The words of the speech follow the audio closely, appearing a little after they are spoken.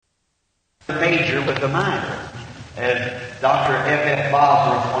major with a minor. Dr. F.F.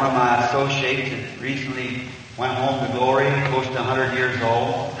 Bosworth, one of my associates, recently went home to glory, close to 100 years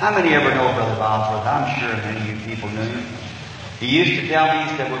old. How many ever know Brother Bosworth? I'm sure many of you people knew him. He used to tell me,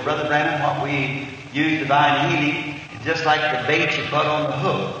 he said, well, Brother Branham, what we use divine healing is just like the bait you put on the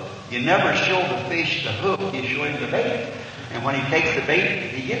hook. You never show the fish the hook, you show him the bait. And when he takes the bait,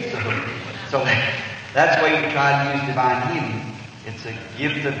 he gets the hook. So that's the way we try to use divine healing. It's a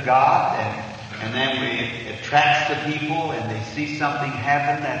gift of God, and then it attracts the people, and they see something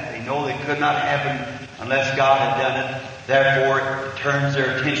happen that they know they could not happen unless God had done it. Therefore, it turns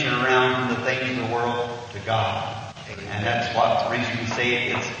their attention around from the things of the world to God. And that's what the reason we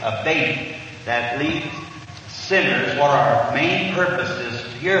say it's a bait that leads sinners. What our main purpose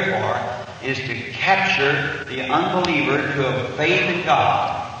is here for is to capture the unbeliever to a faith in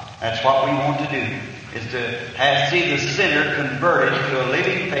God. That's what we want to do, is to see the sinner converted to a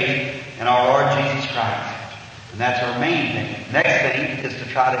living faith in our Lord Jesus Christ. And that's our main thing. Next thing is to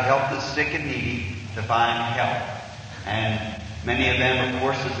try to help the sick and needy to find help. And many of them, of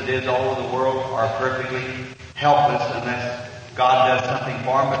course, as it is all over the world, are perfectly helpless unless God does something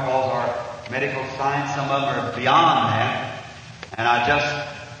for them, because our medical science, some of them are beyond that. And I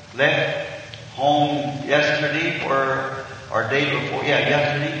just left home yesterday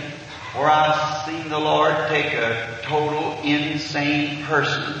yesterday, where I seen the Lord take a total insane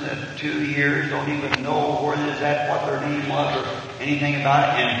person that 2 years, don't even know where they're at, what their name was, or anything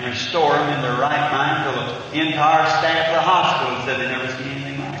about it, and restore them in their right mind till the entire staff of the hospital said they never seen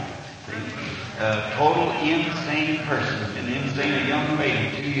anything like it. A total insane person, an insane young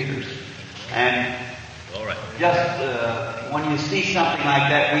lady, 2 years. And just when you see something like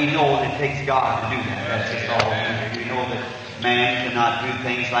that, we know that it takes God to do that. That's just all we know, that man cannot do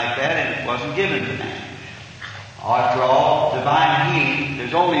things like that, and it wasn't given to man. After all, divine healing,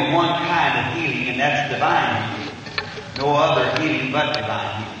 there's only one kind of healing, and that's divine healing. No other healing but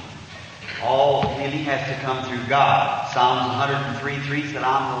divine healing. All healing has to come through God. Psalms 103:3 said,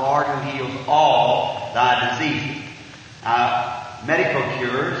 I'm the Lord who heals all thy diseases. Medical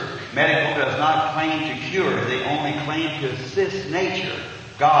does not claim to cure. They only claim to assist nature.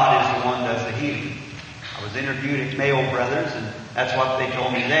 God is the one who does the healing. I was interviewed at Mayo Brothers, and that's what they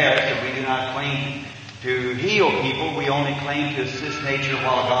told me there. So we do not claim to heal people. We only claim to assist nature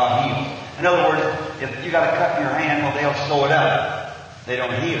while God heals. In other words, if you got a cut in your hand, well, they'll sew it up. They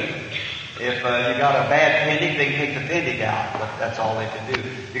don't heal it. If you got a bad appendix, they can take the appendix out, but that's all they can do.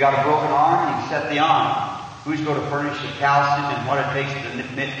 If you got a broken arm, you can set the arm. Who's going to furnish the calcium and what it takes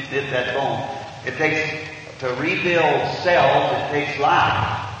to knit that bone? It takes, to rebuild cells, it takes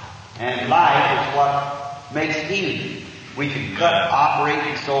life. And life is what makes healing. We can cut, operate,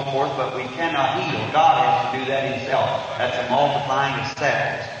 and so forth, but we cannot heal. God has to do that Himself. That's a multiplying of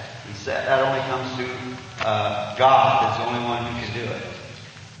cells. That only comes through God. That's the only one who can do it.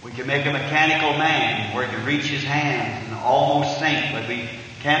 We can make a mechanical man where he can reach his hands and almost sink, but we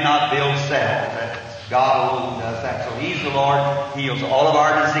cannot build cells. God alone does that. So He's the Lord, heals all of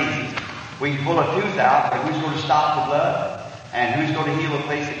our diseases. We can pull a tooth out, but who's going to stop the blood? And who's going to heal the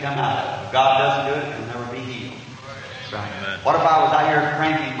place it come out of? If God doesn't do it, it'll never be healed. That's right. Amen. What if I was out here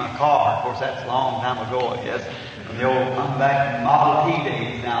cranking my car? Of course, that's a long time ago, I guess. The old come back Model T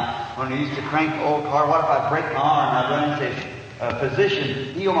days now. When we used to crank the old car, what if I break my arm? I'd run and say,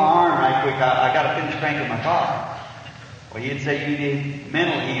 physician, heal my arm right quick. I got to finish cranking my car. Well, you'd say you need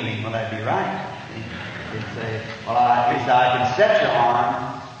mental healing. Well, that'd be right. You'd say, well, I can set your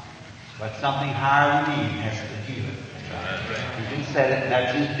arm, but something higher than me has to heal it. You can set it, and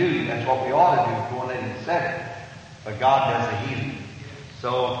that's His duty. That's what we ought to do. Go and let Him set it. But God does the healing.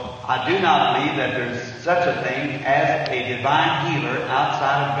 So I do not believe that there's such a thing as a divine healer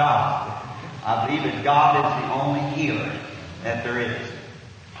outside of God. I believe that God is the only healer that there is.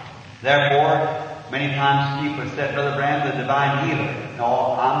 Therefore, many times people have said, Brother Branham, the divine healer.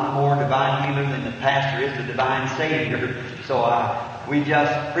 No, I'm the more divine healer than the pastor is the divine Savior. So we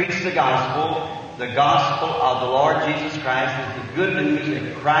just preach the gospel. The gospel of the Lord Jesus Christ is the good news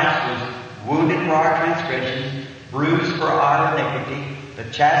that Christ was wounded for our transgressions, bruised for our iniquity. The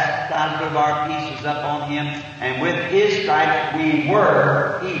chastisement of our peace was upon Him, and with His stripes we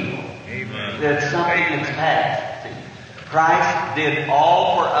were healed. Amen. That's something that's past. Christ did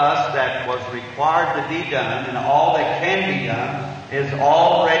all for us that was required to be done, and all that can be done is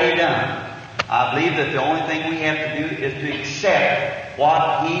already done. I believe that the only thing we have to do is to accept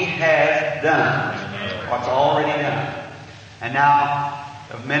what He has done, what's already done. And now,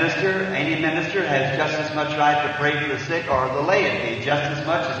 any minister has just as much right to pray for the sick, or the laity, just as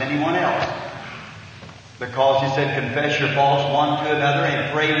much as anyone else. Because He said, confess your faults one to another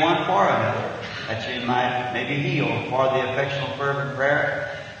and pray one for another, that you might maybe heal. For the effectual fervent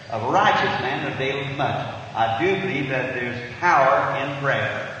prayer of a righteous man availeth much. I do believe that there's power in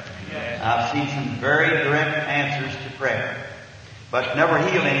prayer. I've seen some very direct answers to prayer, but never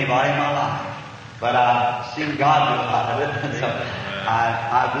healed anybody in my life. But I've seen God do a lot of it. So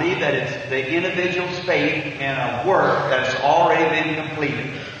I believe that it's the individual's faith in a work that's already been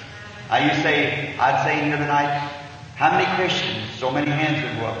completed. I'd say here tonight, how many Christians? So many hands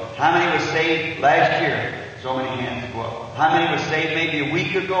would go up. How many was saved last year? So many hands would go up. How many was saved maybe a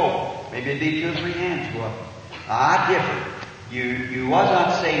week ago? Maybe it'd be 2 or 3 hands go up. I differ. You was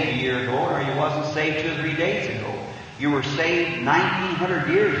not saved a year ago, or you wasn't saved 2 or 3 days ago. You were saved 1900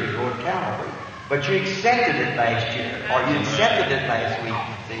 years ago at Calvary. But you accepted it last year, or you accepted it last week,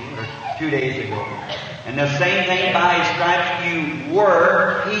 see, or 2 days ago. And the same thing, by His stripes you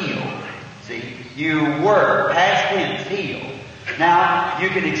were healed. See, you were, past tense, healed. Now, you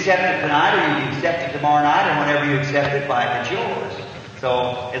can accept it tonight, or you can accept it tomorrow night, or whenever you accept it, why, it's yours.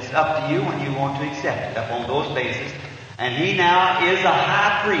 So, it's up to you when you want to accept it, upon those bases. And He now is a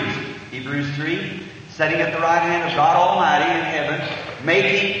high priest, Hebrews 3, sitting at the right hand of God Almighty in heaven,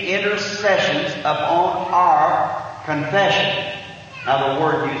 making intercessions upon our confession. Now, the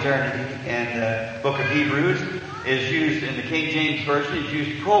word used there in the book of Hebrews is used in the King James Version, is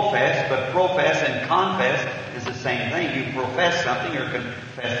used profess, but profess and confess is the same thing. You profess something or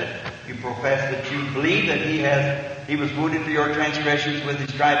confess it. You profess that you believe that He was wounded for your transgressions, with His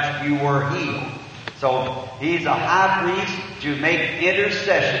stripes you were healed. So, He's a high priest to make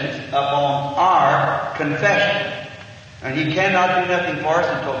intercessions upon our confession. And He cannot do nothing for us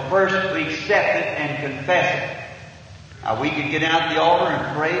until first we accept it and confess it. Now, we could get out the altar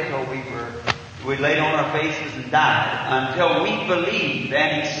and pray till we laid on our faces and died. Until we believe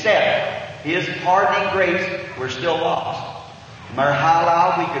and accept His pardoning grace, we're still lost. No matter how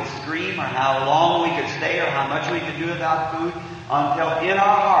loud we could scream, or how long we could stay, or how much we could do without food, until in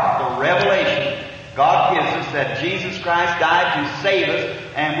our heart the revelation God gives us that Jesus Christ died to save us,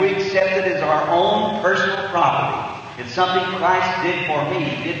 and we accept it as our own personal property. It's something Christ did for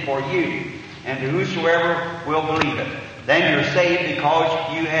me, did for you, and to whosoever will believe it. Then you're saved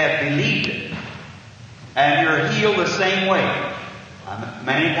because you have believed it. And you're healed the same way.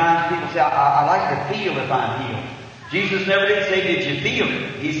 Many times people say, I like to feel if I'm healed. Jesus never did say, did you feel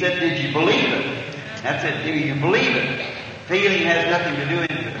it? He said, did you believe it? That's it. Do you believe it? Feeling has nothing to do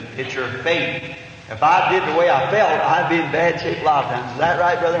with it. It's your faith. If I did the way I felt, I'd be in bad shape a lot of times. Is that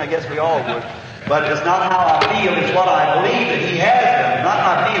right, brother? I guess we all would. But it's not how I feel, it's what I believe that He has done. Not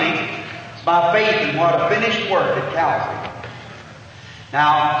my feelings, it's my faith in what a finished work at Calvary.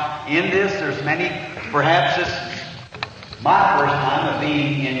 Now, in this, there's many, perhaps this is my first time of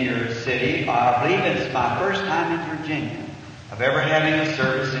being in your city. I believe it's my first time in Virginia, of ever having a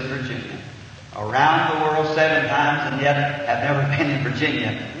service in Virginia. Around the world 7 times, and yet have never been in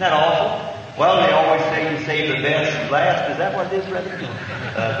Virginia. Isn't that awful? Well, they always say you save the best last. Is that what it is, brother?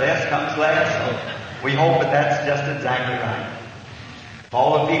 Best comes last. So we hope that that's just exactly right.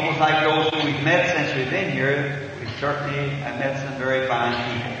 All the people like those who we've met since we've been here, we certainly have met some very fine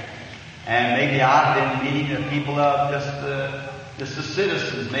people. And maybe I've been meeting the people of just the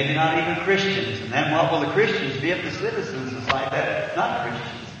citizens, maybe not even Christians. And then what will the Christians be if the citizens is like that? Not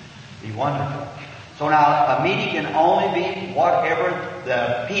Christians. Be wonderful. So now, a meeting can only be whatever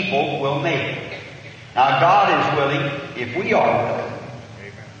the people will make. Now, God is willing if we are willing.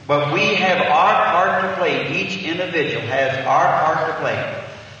 But we have our part to play. Each individual has our part to play.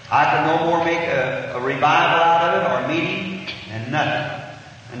 I can no more make a revival out of it, or a meeting, and nothing.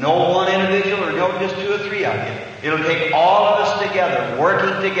 And no one individual, or no just 2 or 3 of you. It'll take all of us together,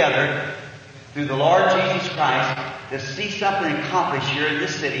 working together, through the Lord Jesus Christ, to see something accomplished here in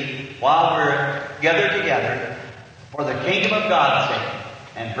this city while we're gathered together for the kingdom of God's sake.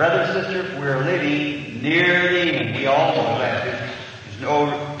 And brothers and sisters, we're living near the end. We all know that. There's no,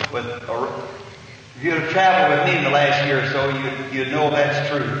 if you have traveled with me in the last year or so, you know that's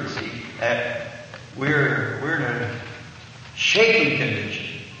true. See, we're in a shaking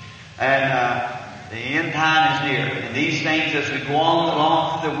condition, and the end time is near. And these things, as we go on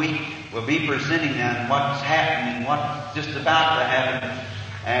along through the week, we'll be presenting them what's happening, what's just about to happen.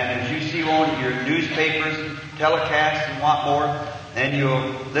 And as you see on your newspapers, telecasts, and what more, then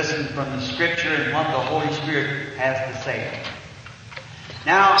you'll listen from the Scripture and what the Holy Spirit has to say.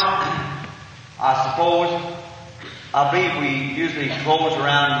 Now, I believe we usually close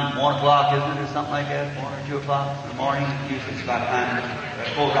around 1 o'clock, isn't it, or something like that? 1 or 2 o'clock in the morning. Usually it's about time to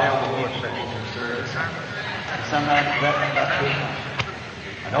close out the Lord's service. Sometimes that's good.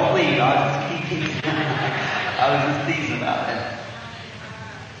 I don't leave. I'll just keep teasing. I was just teasing about that.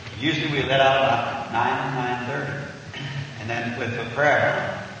 Usually we let out about 9 to 9:30, and then with the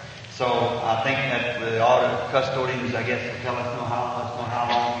prayer. So I think that the altar custodians, I guess, will tell us know how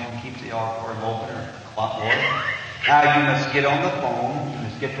long you can keep the auditorium open or a lot more. Now you must get on the phone, you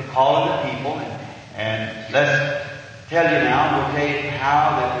must get to calling the people, and let's tell you now, we'll tell you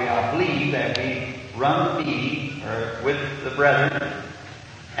how that I believe that we run the meeting with the brethren.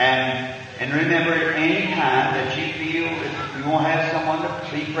 And remember, any time that you feel that you won't have someone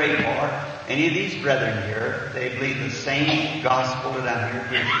to be prayed for, any of these brethren here, they believe the same gospel that I'm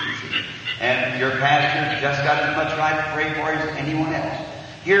here preaching. And your pastor just got as much right to pray for as anyone else.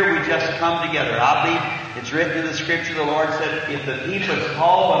 Here we just come together. I believe it's written in the Scripture, the Lord said, if the people is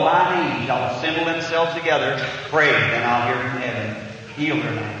called by my name shall assemble themselves together, pray, then I'll hear from heaven, heal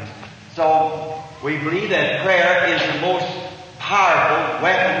their lands. So we believe that prayer is the most powerful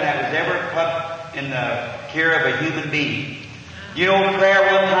weapon that was ever put in the care of a human being. You know, prayer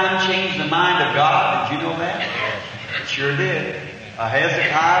one time changed the mind of God. Did you know that? It sure did.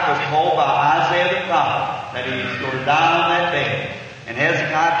 Hezekiah was told by Isaiah the prophet that he was going to die on that day. And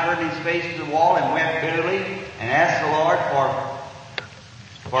Hezekiah turned his face to the wall and wept bitterly and asked the Lord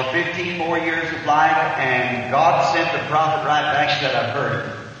for 15 more years of life. And God sent the prophet right back and said, I've heard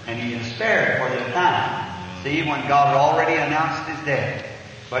it. And he was spared for the time. See, when God had already announced his death.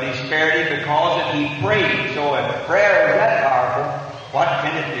 But he spared him because he prayed. So if prayer is that powerful, what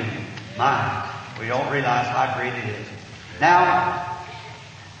can it do? My, we don't realize how great it is. Now,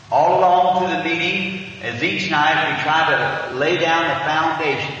 all along through the meeting, as each night we try to lay down the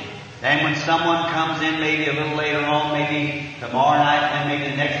foundation. Then when someone comes in, maybe a little later on, maybe tomorrow night, and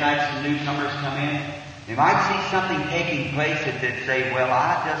maybe the next night some newcomers come in, they might see something taking place that they say, well,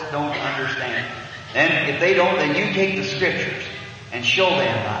 I just don't understand. And if they don't, then you take the Scriptures and show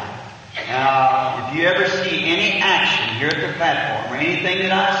them by. Now, if you ever see any action here at the platform, or anything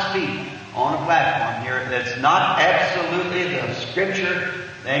that I speak on a platform here that's not absolutely the Scripture,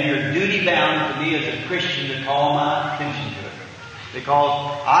 then you're duty bound to me as a Christian to call my attention to it.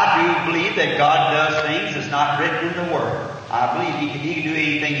 Because I do believe that God does things that's not written in the Word. I believe He can do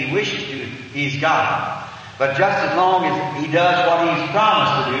anything He wishes to. He's God. But just as long as He does what He's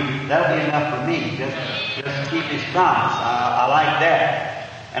promised to do, that'll be enough for me. Just keep His promise. I like that.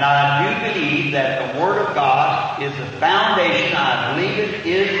 And I do believe that the Word of God is the foundation. I believe it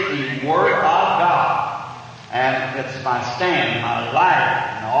is the Word of God. And it's my stand, my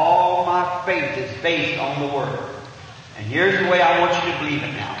life, and all my faith is based on the Word. And here's the way I want you to believe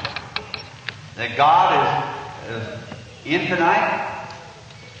it now. That God is infinite.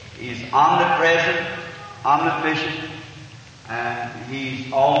 He's omnipresent, omniscient, and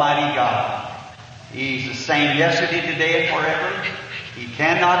He's Almighty God. He's the same yesterday, today, and forever. He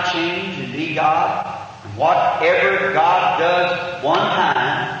cannot change and be God. And whatever God does one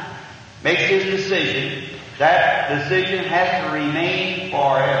time, makes His decision, that decision has to remain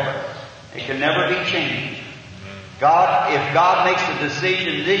forever. It can never be changed. If God makes a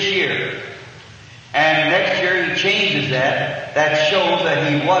decision this year, and next year He changes that, that shows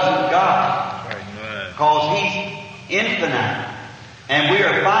that He wasn't God. Because He's infinite, and we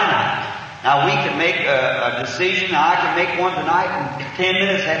are finite. Now we can make a decision, I can make one tonight, and 10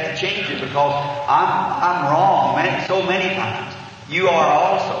 minutes have to change it because I'm wrong so many times. You are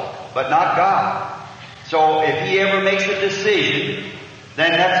also, but not God. So if He ever makes a decision,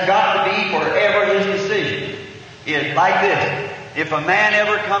 then that's got to be forever His decision. It's like this. If a man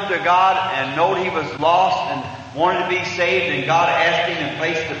ever come to God and knowed he was lost and wanted to be saved, and God asked him and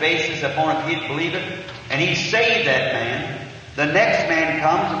placed the basis upon if he'd believe it, and He saved that man, the next man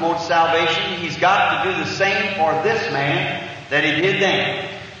comes and wants salvation, he's got to do the same for this man that he did then.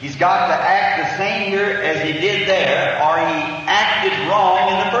 He's got to act the same here as he did there, or he acted wrong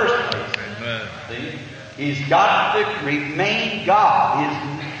in the first place. Amen. See? He's got to remain God.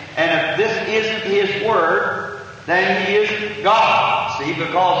 And if this isn't His Word, then He isn't God. See,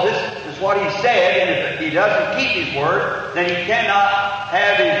 because this is what He said, and if He doesn't keep His Word, then He cannot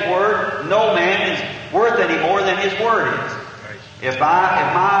have His Word. No man is worth any more than His Word is. If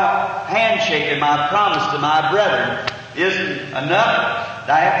my handshake and my promise to my brethren isn't enough,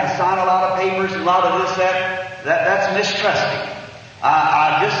 I have to sign a lot of papers and a lot of this, that's mistrusting.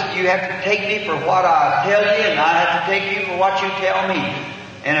 You have to take me for what I tell you, and I have to take you for what you tell me.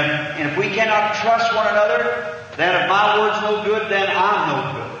 And if we cannot trust one another, then if my word's no good, then I'm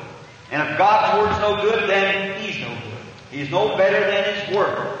no good. And if God's word's no good, then He's no good. He's no better than His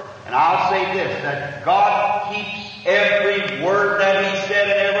Word. And I'll say this, that God keeps every word that He said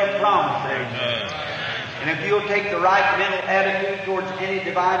and ever promised. Amen. And if if you'll take the right mental attitude towards any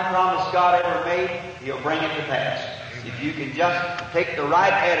divine promise God ever made, He'll bring it to pass. If you can just take the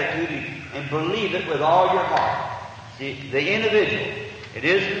right attitude and believe it with all your heart. See, the individual, it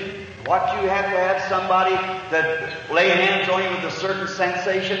isn't what you have to have somebody that lay hands on you with a certain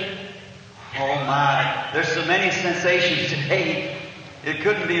sensation. Oh my, there's so many sensations today, it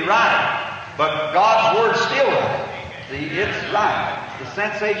couldn't be right. But God's Word's still right. See, it's right. The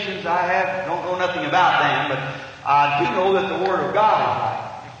sensations I have, don't know nothing about them, but I do know that the Word of God is right.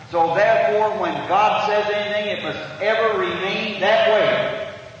 So therefore, when God says anything, it must ever remain that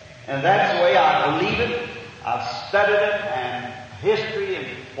way. And that's the way I believe it. I've studied it and history and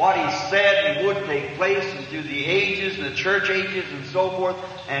what He said and would take place and through the ages and the church ages and so forth,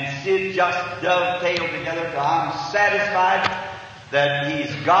 and see it just dovetail together till I'm satisfied that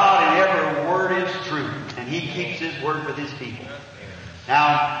He's God and every word is true, and He keeps His word with His people.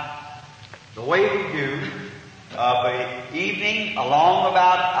 Now, the way we do, the evening, along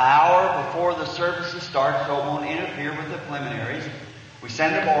about an hour before the services start, so it won't interfere with the preliminaries, we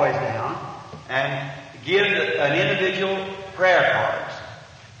send the boys down and give an individual prayer cards.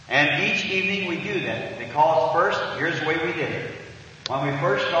 And each evening we do that, because first, here's the way we did it. When we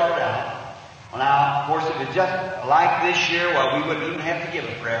first started out, well now, of course, if it's just like this year, well, we wouldn't even have to give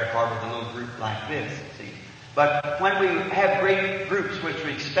a prayer card with a little group like this, see. But when we have great groups, which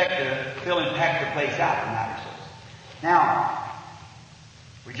we expect to fill and pack the place out in matters. Now,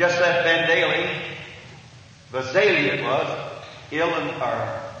 we just left Ben Daly, Visalia it was,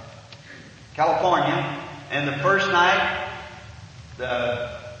 California, and the first night,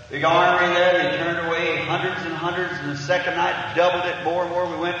 the big armory there, they turned away hundreds and hundreds, and the second night doubled it more and more.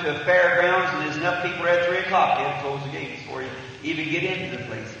 We went to a fairgrounds, and there's enough people there at 3 o'clock. They had to close the gates before you even get into the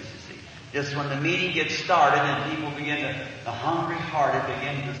places, you see. Just when the meeting gets started and people begin the hungry-hearted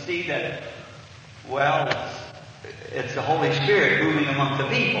begin to see that, well, it's the Holy Spirit moving among the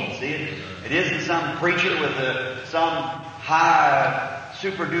people. See, it isn't some preacher with some high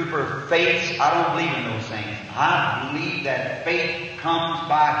super-duper faith. I don't believe in those things. I believe that faith comes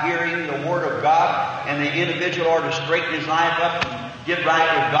by hearing the Word of God, and the individual ought to straighten his life up and get right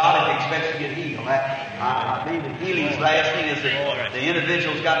with God if he expects to get healed. I believe that healing's last thing is that the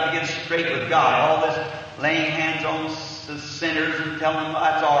individual's got to get straight with God. All this laying hands on the sinners and telling them,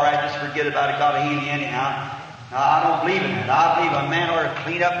 that's all right, just forget about it, God will heal you anyhow. Now, I don't believe in that. I believe a man ought to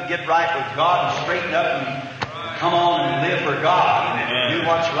clean up and get right with God and straighten up and come on and live for God and do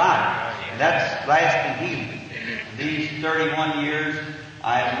what's right. And that's lasting healing. These 31 years,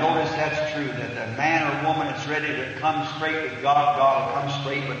 I have noticed that's true, that the man or woman that's ready to come straight with God, God will come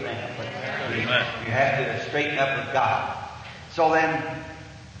straight with them. But you have to straighten up with God. So then,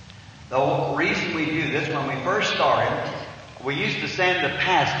 the reason we do this, when we first started, we used to send the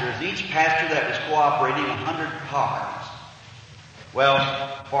pastors, each pastor that was cooperating, 100 cards.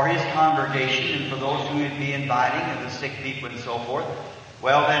 Well, for his congregation and for those who would be inviting and the sick people and so forth.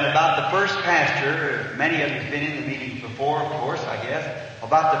 Well, then about the first pastor, many of you have been in the meetings before, of course, I guess.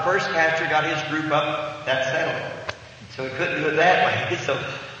 About the first pastor got his group up, that settled it. So we couldn't do it that way. So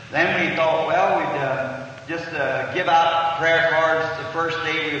then we thought, well, we'd just give out prayer cards the first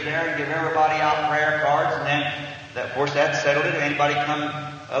day we was there and give everybody out prayer cards. And then, of course, that settled it. If anybody come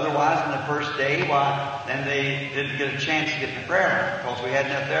otherwise on the first day, why, then they didn't get a chance to get the prayer line because we had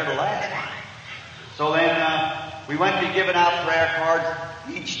enough there to last. So then we went to giving out prayer cards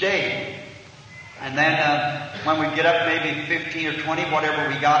each day. And then when we get up maybe 15 or 20, whatever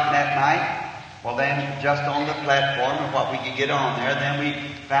we got that night, well then just on the platform and what we could get on there, then we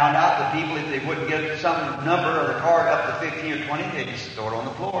found out the people, if they wouldn't get some number of the card up to 15 or 20, they just throw it on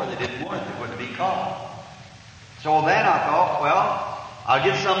the floor. They didn't want it. They wouldn't be called. So then I thought, well, I'll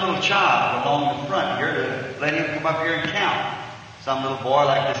get some little child along the front here to let him come up here and count. Some little boy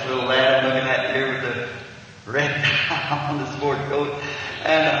like this little lad I'm looking at here with the red tie on the sport coat.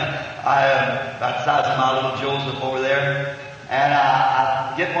 And about the size of my little Joseph over there. And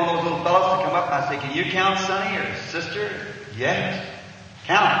I get one of those little fellows to come up and I say, can you count, Sonny or sister? Yes.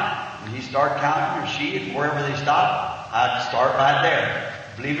 Count. And he start counting, or she, and wherever they stop, I'd start right there.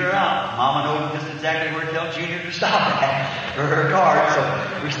 Believe it or not, Mama knows just exactly where to tell Junior to stop at for her card.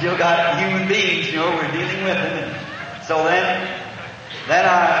 So we still got human beings, you know, we're dealing with them. And so then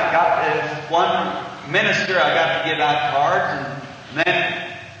I got this one minister, I got to give out cards, and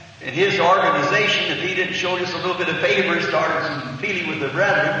then in his organization, if he didn't show us a little bit of favor, started some feeling with the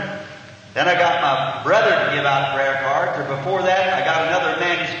brethren. Then I got my brother to give out prayer cards, or before that, I got another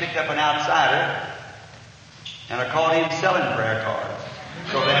man who's picked up an outsider, and I caught him selling prayer cards.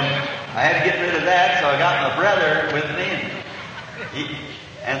 So then I had to get rid of that, so I got my brother with me.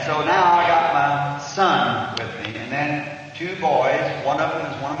 And And so now I got my son with me, and then two boys. One of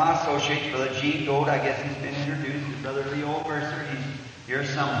them is one of my associates, Brother Gene Gold. I guess he's been introduced. Brother Leo Mercer, he's here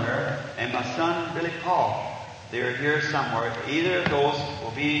somewhere. And my son, Billy Paul. They're here somewhere. Either of those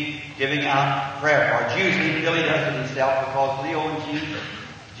will be giving out prayer cards. Usually Billy does it himself because Leo and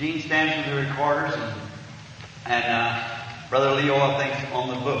Gene stands with the recorders and Brother Leo, I think, is on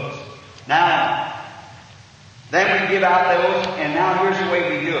the books. Now, then we give out those, and now here's the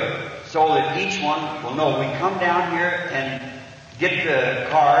way we do it. So that each one will know. We come down here and get the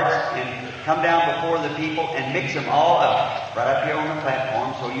cards and come down before the people and mix them all up right up here on the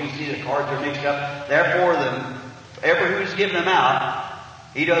platform. So you see the cards are mixed up. Therefore, whoever who's giving them out,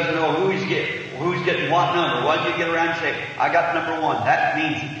 he doesn't know who's getting what number. Well, you get around and say, I got number 1. That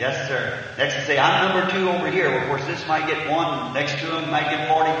means it. Yes, sir. Next you say, I'm number 2 over here. Well, of course, this might get 1. Next to him might get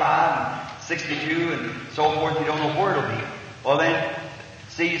 45 and 62 and so forth. You don't know where it'll be. Well, then,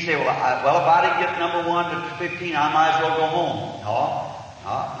 see, you say, well, if I didn't get number 1 to 15, I might as well go home. No,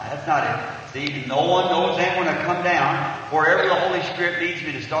 that's not it. See, no one knows that when I come down, wherever the Holy Spirit leads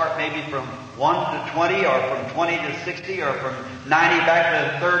me to start, maybe from 1 to 20, or from 20 to 60, or from 90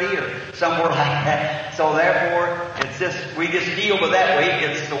 back to 30, or somewhere like that. So therefore, we just deal with that way.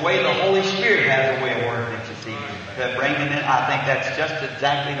 It's the way the Holy Spirit has a way of working it, you see. To bring them in, I think that's just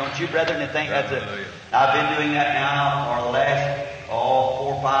exactly, don't you, brethren? I think that's it. I've been doing that now for the last 4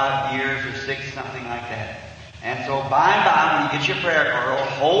 or 5 years or 6, something like that. And so by and by, when you get your prayer card,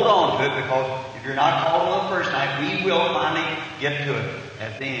 hold on to it, because if you're not called on the first night, we will finally get to it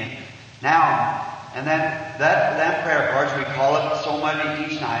at the end. Now, and then that prayer cards, we call it so much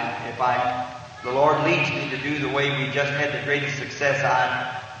each night. If the Lord leads me to do the way we just had the greatest success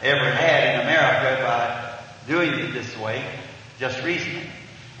I ever had in America by doing it this way, just recently.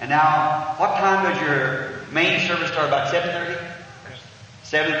 And now, what time does your main service start? About 7:30?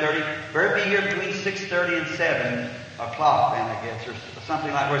 7:30. Better be here between 6:30 and 7 o'clock then, I guess, or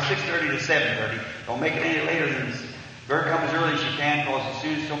something like that. 6:30 to 7:30. Don't make it any later than this. Better come as early as you can, because as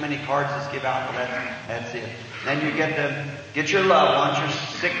soon as so many cards just give out, well, that's it. Then you get your loved ones, your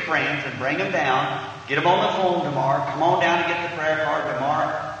sick friends, and bring them down. Get them on the phone tomorrow. Come on down and get the prayer card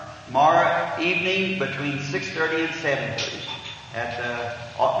tomorrow evening between 6:30 and 7:30 at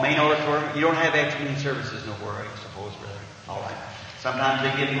the main auditorium. You don't have afternoon services nowhere, I suppose, brother. All right. Sometimes they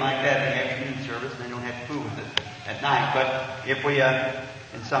get them like that in the afternoon service, and they don't have to fool with it at night. But if we,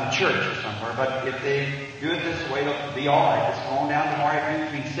 in some church or somewhere, but if they do it this way, it'll be all right. Just go on down tomorrow afternoon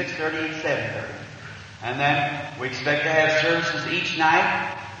between 6:30 and 7:30. And then we expect to have services each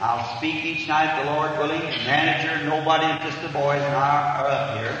night. I'll speak each night, the Lord willing. The manager, nobody, just the boys and I are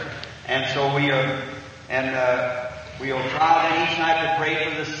up here. And so we'll try then each night to pray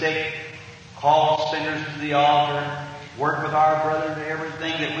for the sick, call sinners to the altar, work with our brethren to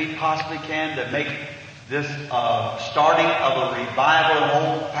everything that we possibly can to make this starting of a revival, an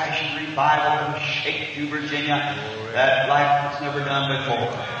old-fashioned revival, shake through Virginia, that like it's never done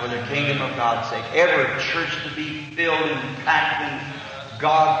before, for the kingdom of God's sake. Every church to be filled and packed, and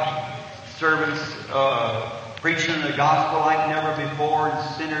God servants preaching the gospel like never before,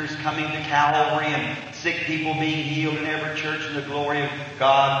 and sinners coming to Calvary, and sick people being healed in every church, and the glory of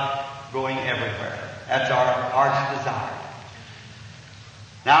God going everywhere. That's our heart's desire.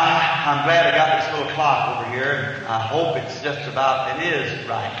 Now, I'm glad I got this little clock over here, and I hope it's just about, it is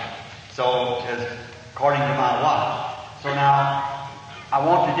right. So, according to my watch. So now, I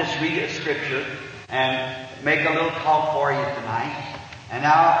want to just read a scripture and make a little talk for you tonight. And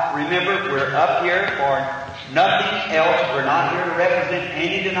now, remember, we're up here for nothing else. We're not here to represent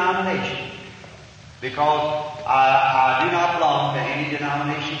any denomination. Because I do not belong to any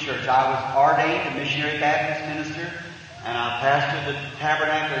denomination church. I was ordained a missionary Baptist minister, and I pastored the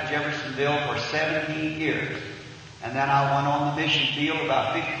Tabernacle at Jeffersonville for 17 years. And then I went on the mission field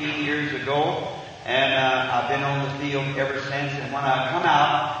about 15 years ago, and I've been on the field ever since. And when I come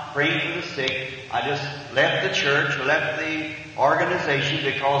out praying for the sick, I just left the church, left the organization,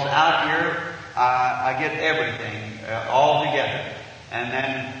 because out here I get everything all together. And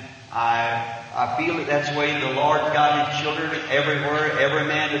then I feel that that's the way the Lord's got His children everywhere. Every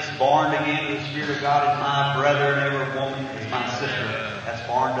man that's born again of the Spirit of God is my brother, and every woman is my sister that's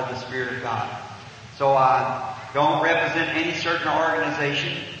born of the Spirit of God. So I don't represent any certain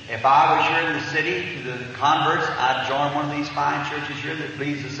organization. If I was here in the city to the converts, I'd join one of these fine churches here that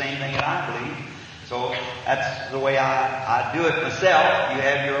believes the same thing that I believe. So that's the way I do it myself. You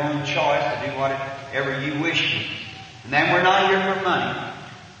have your own choice to do whatever you wish to. And then we're not here for money.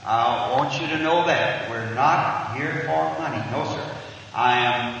 I want you to know that. We're not here for money. No, sir. I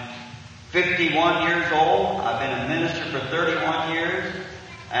am 51 years old. I've been a minister for 31 years.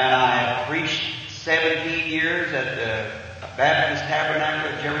 And I have preached 17 years at the Baptist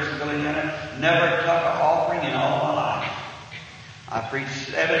Tabernacle at Jeffersonville, Indiana. Never took an offering in all my life. I preached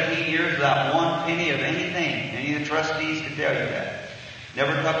 17 years without one penny of anything. Any of the trustees could tell you that.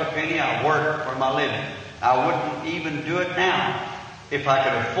 Never took a penny. I worked for my living. I wouldn't even do it now if I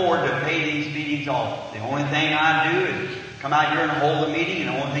could afford to pay these meetings off. The only thing I do is come out here and hold the meeting, and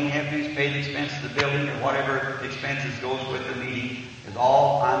the only thing you have to do is pay the expense of the building or whatever expenses goes with the meeting is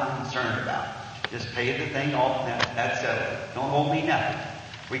all I'm concerned about. Just pay the thing off, and that's settled. Don't owe me nothing.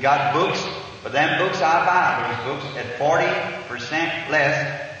 We got books, but them books I buy those books at 40%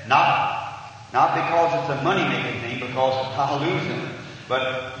 less, not because it's a money-making thing, because I'll lose them,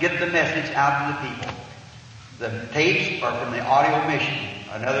 but get the message out to the people. The tapes are from the Audio Mission,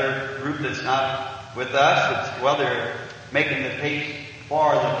 another group that's not with us. They're making the tapes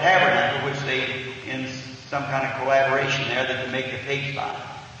for the Tabernacle, which they, in some kind of collaboration there, that they make the tapes by.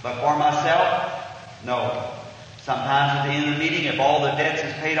 But for myself, no. Sometimes at the end of the meeting, if all the debts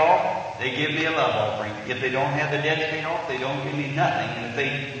is paid off, they give me a love offering. If they don't have the debts paid off, they don't give me nothing. And if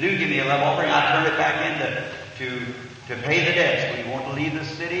they do give me a love offering, I turn it back in to pay the debts. We want to leave the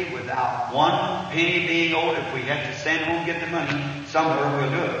city without one penny being owed. If we have to send home and get the money, somewhere we'll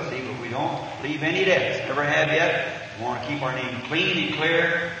do it. See, but we don't leave any debts. Never have yet. We want to keep our name clean and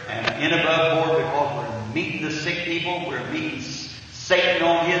clear and in above board, because we're meeting the sick people. We're meeting Satan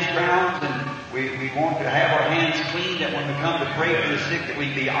on his grounds, and we want to have our hands clean, that when we come to pray for the sick, that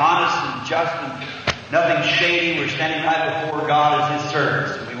we be honest and just and nothing shady. We're standing right before God as His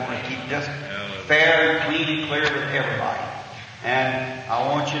servants, and we want to keep just fair and clean and clear with everybody. And I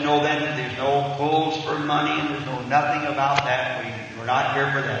want you to know then that there's no pulls for money, and there's no nothing about that. We're not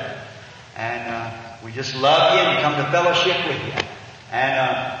here for that. And we just love you and come to fellowship with you. And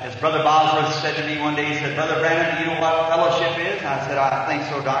as Brother Bosworth said to me one day, he said, "Brother Branham, do you know what fellowship is?" And I said, "I think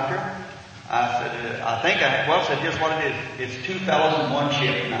so, Doctor." I said, said, "Here's what it is. It's two fellows in one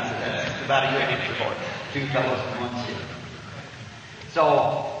ship." And I said, "That's about a good answer for it. Two fellows in one ship."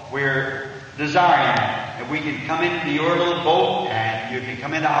 So we're desiring that we can come into your little boat, and you can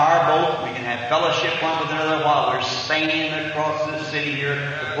come into our boat. We can have fellowship one with another while we're sailing across the city here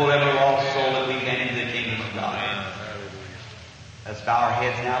to pull every lost soul that we can into the kingdom of God. Let's bow our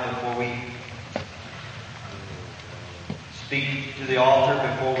heads now before we speak to the altar,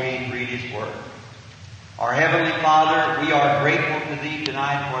 before we read His Word. Our Heavenly Father, we are grateful to Thee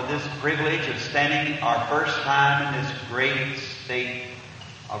tonight for this privilege of standing our first time in this great state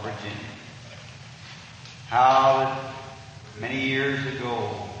of Virginia. How that many years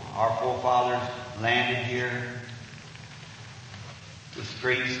ago our forefathers landed here. This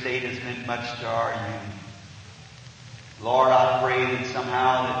great state has meant much to our union. Lord, I pray that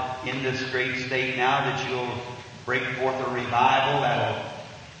somehow that in this great state now that You'll break forth a revival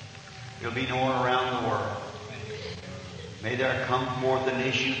it'll be known around the world. May there come forth an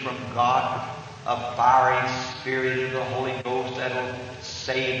issue from God, a fiery spirit of the Holy Ghost that'll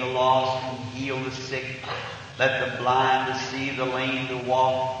save the lost and heal the sick. Let the blind to see, the lame to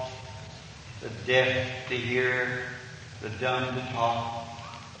walk, the deaf to hear, the dumb to talk.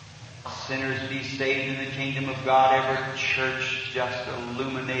 Sinners be saved in the kingdom of God. Every church just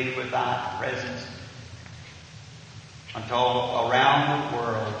illuminated with Thy presence, until around the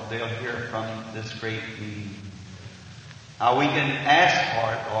world they'll hear from this great meeting. Now we can ask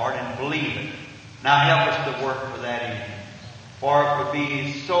for it, Lord, and believe it. Now help us to work for that end. For it would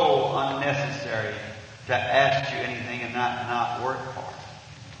be so unnecessary to ask You anything and not work for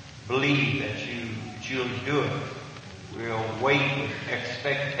it. Believe that You'll do it. We'll wait with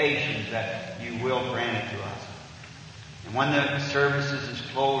expectations that You will grant it to us. And when the services is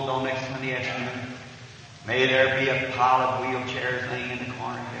closed on next Sunday afternoon, may there be a pile of wheelchairs laying in the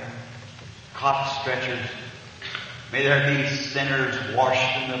corner there, cot stretchers. May there be sinners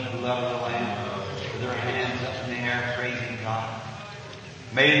washed in the blood of the Lamb with their hands up in the air praising God.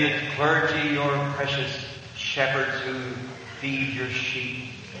 May the clergy, Your precious shepherds who feed Your sheep,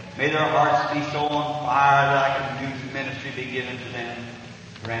 may their hearts be so on fire that I can do ministry be given to them.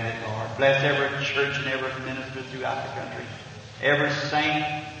 Grant it, Lord. Bless every church and every minister throughout the country, every saint,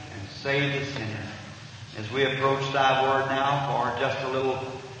 and save the sinner. As we approach Thy Word now for just a little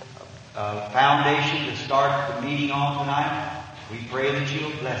foundation to start the meeting on tonight, we pray that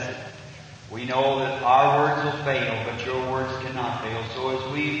You'll bless it. We know that our words will fail, but Your words cannot fail. So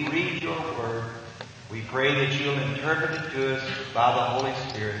as we read Your Word, we pray that You'll interpret it to us by the Holy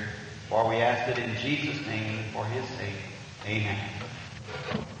Spirit. For we ask it in Jesus' name and for His sake. Amen.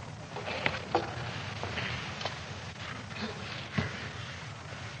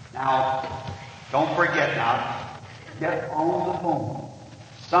 Now, don't forget now, get on the phone.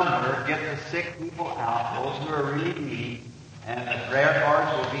 somewhere, get the sick people out, those who are really needy, and the prayer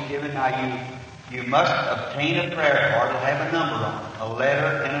cards will be given. Now you must obtain a prayer card. It'll have a number on it, a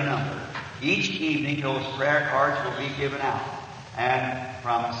letter and a number. Each evening those prayer cards will be given out. And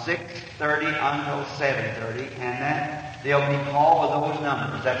from 6:30 until 7:30, and then they'll be called with those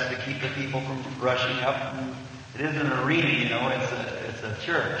numbers. That's to keep the people from rushing up. And it isn't an arena, you know, it's a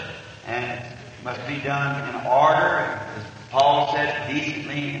church. And it must be done in order, as Paul said,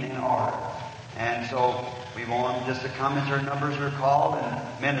 decently and in order. And so we want them just to come as their numbers are called and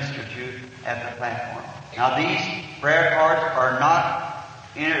minister to at the platform. Now these prayer cards are not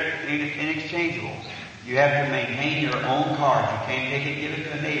inexchangeables. You have to maintain your own card. You can't take it, give it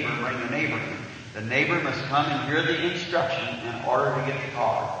to a neighbor, and bring the neighbor in. The neighbor must come and hear the instruction in order to get the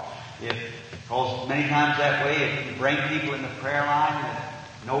card. Because many times that way, if you bring people in the prayer line that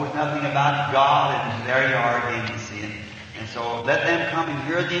knows nothing about God, and there you are again, you see it. And so let them come and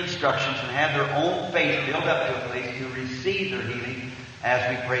hear the instructions and have their own faith built up to a place to receive their healing as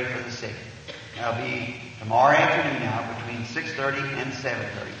we pray for the sick. That'll be tomorrow afternoon now between 6:30 and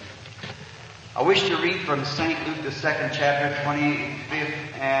 7:30. I wish to read from St. Luke, the 2nd chapter, 25th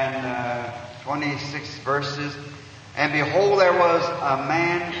and 26th verses. And behold, there was a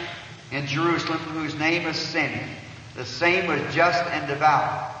man in Jerusalem whose name was Simeon. The same was just and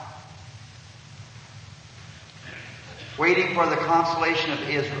devout, waiting for the consolation of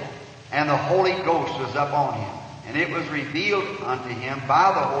Israel. And the Holy Ghost was upon him. And it was revealed unto him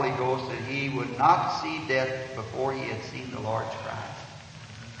by the Holy Ghost that he would not see death before he had seen the Lord's Christ.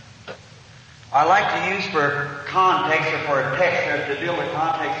 I like to use for context or for a text there to build a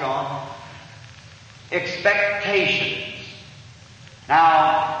context on expectations.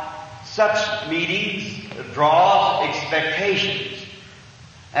 Now, such meetings draws expectations.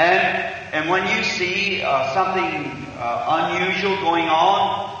 And when you see something unusual going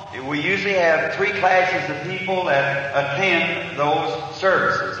on, we usually have 3 classes of people that attend those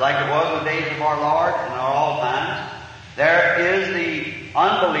services, like it was in the days of our Lord and all times. There is the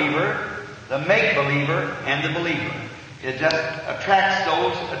unbeliever, the make-believer, and the believer. It just attracts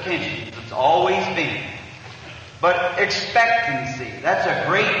those attentions. It's always been. But expectancy, that's a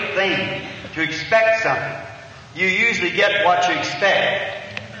great thing, to expect something. You usually get what you expect.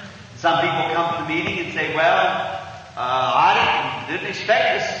 Some people come to the meeting and say, well, I didn't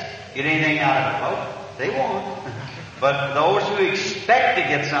expect to get anything out of it. Well, they won't. But those who expect to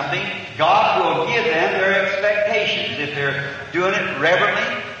get something, God will give them their expectations if they're doing it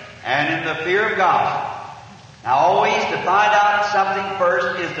reverently and in the fear of God. Now always to find out something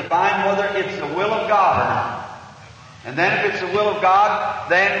first is to find whether it's the will of God or not. And then if it's the will of God,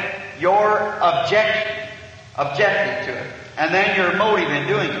 then your objective to it. And then your motive in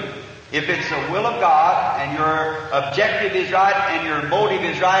doing it. If it's the will of God and your objective is right and your motive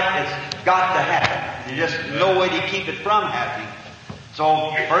is right, it's got to happen. There's just no way to keep it from happening.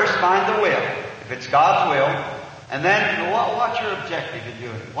 So first find the will. If it's God's will, and then what's your objective in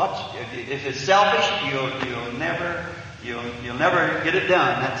doing it? If it's selfish, you'll never get it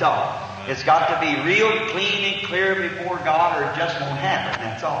done. That's all. It's got to be real clean and clear before God, or it just won't happen.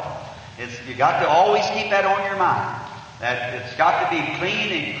 That's all. You got to always keep that on your mind. That it's got to be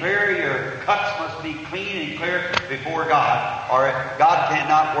clean and clear. Your cuts must be clean and clear before God, or God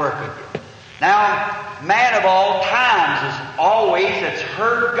cannot work with you. Now, man of all times is always that's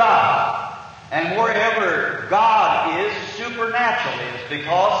heard God. And wherever God is, supernatural is,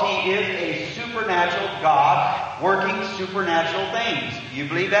 because He is a supernatural God working supernatural things. You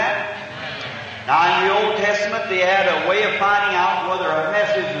believe that? Now, in the Old Testament, they had a way of finding out whether a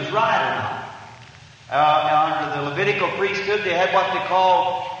message was right or not. Under the Levitical priesthood, they had what they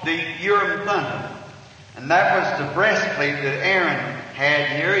called the Urim Thummim. And that was the breastplate that Aaron had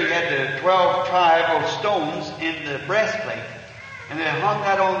here. He had the 12 tribal stones in the breastplate. And they hung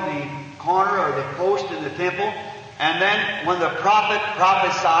that on the corner or the post in the temple. And then when the prophet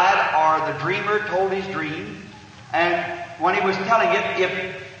prophesied or the dreamer told his dream, and when he was telling it, if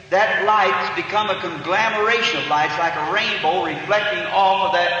that light's become a conglomeration of lights like a rainbow reflecting off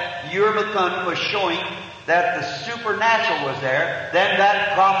of that Urim Thummim was showing that the supernatural was there, then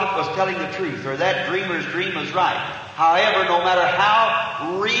that prophet was telling the truth, or that dreamer's dream was right. However, no matter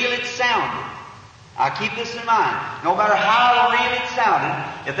how real it sounded, I keep this in mind, no matter how real it sounded,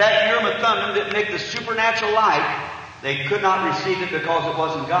 if that Urim Thummim didn't make the supernatural light, they could not receive it because it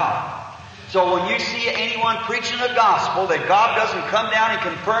wasn't God. So when you see anyone preaching the gospel that God doesn't come down and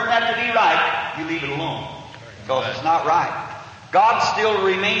confirm that to be right, you leave it alone. Because it's not right. God still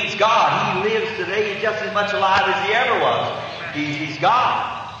remains God. He lives today. He's just as much alive as He ever was. He's God.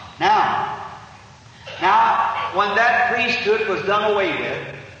 Now, when that priesthood was done away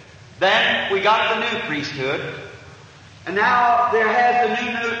with, Then we got the new priesthood. And now there has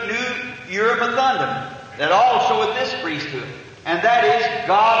the new Urim and Thummim that also with this priesthood. And that is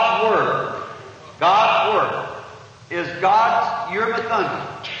God's Word. God's Word is God's Urim and Thummim.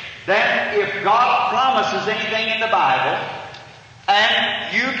 Then if God promises anything in the Bible,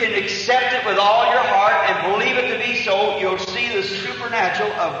 and you can accept it with all your heart and believe it to be so, you'll see the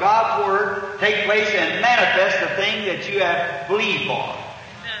supernatural of God's Word take place and manifest the thing that you have believed for.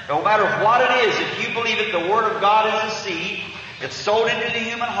 No matter what it is, if you believe it, the Word of God is a seed. It's sowed into the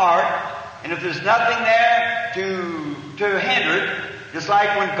human heart. And if there's nothing there to hinder it, just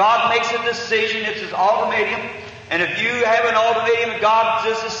like when God makes a decision, it's His ultimatum. And if you have an ultimatum and God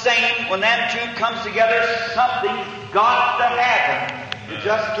does the same, when them two comes together, something's got to happen. It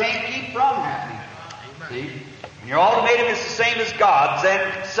just can't keep from happening. See? When your ultimatum is the same as God's,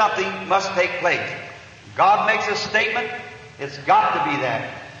 then something must take place. God makes a statement, it's got to be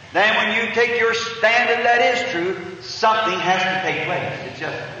that. Then when you take your stand and that is true, something has to take place.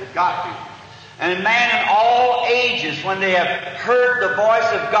 It's got to. And man in all ages, when they have heard the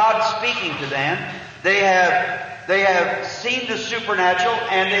voice of God speaking to them, they have seen the supernatural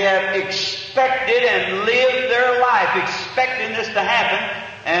and they have expected and lived their life expecting this to happen,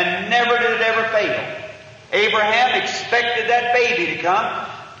 and never did it ever fail. Abraham expected that baby to come.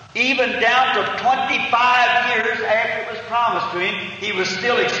 Even down to 25 years after it was promised to him, he was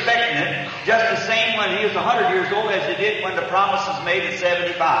still expecting it, just the same when he was 100 years old as he did when the promise was made at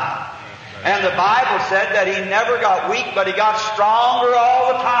 75. And the Bible said that he never got weak, but he got stronger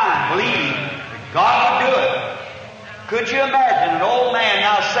all the time, believing that God would do it. Could you imagine an old man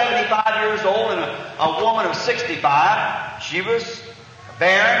now 75 years old and a woman of 65? She was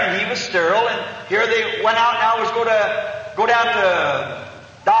barren and he was sterile, and here they went out now was going to go down to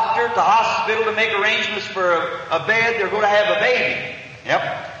doctor, to hospital to make arrangements for a bed. They're going to have a baby. Yep.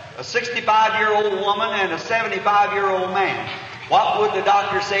 A 65-year-old woman and a 75-year-old man. What would the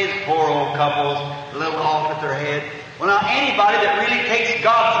doctor say? The poor old couples, a little off at their head. Well, now, anybody that really takes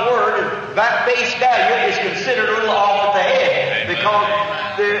God's Word at face value is considered a little off at the head, because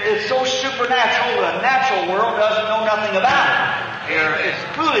it's so supernatural, the natural world doesn't know nothing about it. It's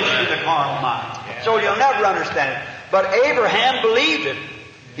foolish to the carnal mind. So you'll never understand it. But Abraham believed it.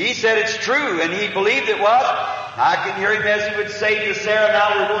 He said it's true, and he believed it was. I can hear him as he would say to Sarah,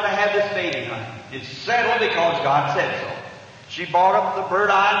 now we're going to have this baby, honey. It's settled because God said so. She bought up the bird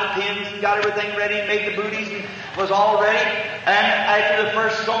eye and the pins and got everything ready and made the booties and was all ready. And after the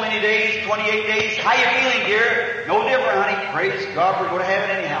first so many days, 28 days, how you feeling, dear? No different, honey. Praise God, we're going to have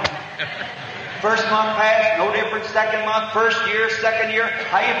it anyhow. First month passed, no different. Second month, first year, second year.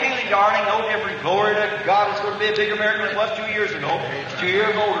 How you feeling, darling? No different. Glory to God. It's going to be a bigger miracle than it was 2 years ago. It's 2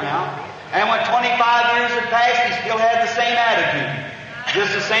 years older now. And when 25 years had passed, he still had the same attitude.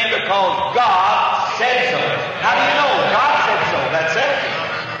 Just the same, because God said so. How do you know? God said so. That's it.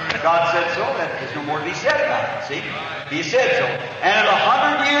 God said so. There's no more to be said about it. See? He said so. And at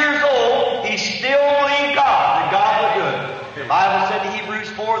 100 years old, he still believed God, that God would do it. The Bible said in Hebrews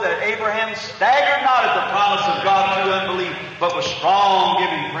 4 that Abraham staggered not at the promise of God through unbelief, but was strong,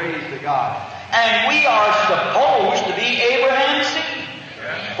 giving praise to God. And we are supposed to be Abraham's seed.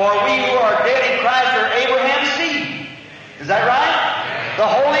 For we who are dead in Christ are Abraham's seed. Is that right? The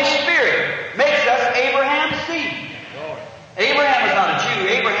Holy Spirit makes us Abraham's seed. Abraham was not a Jew.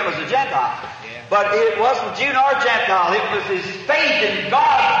 Abraham was a Gentile. But it wasn't Jew nor Gentile. It was his faith in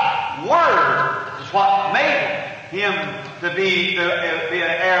God's Word is what made him to be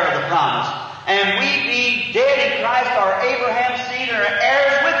an heir of the promise. And we being dead in Christ are Abraham's seed and are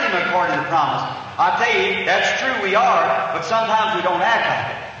heirs with him according to the promise. I tell you, that's true, we are, but sometimes we don't act like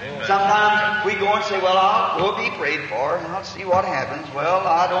it. Sometimes we go and say, well, we'll be prayed for, and I'll see what happens. Well,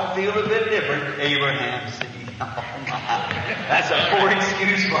 I don't feel a bit different. Abraham's seed. Oh, my. That's a poor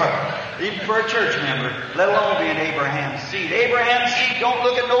excuse even for a church member, let alone be an Abraham's seed. Abraham's seed don't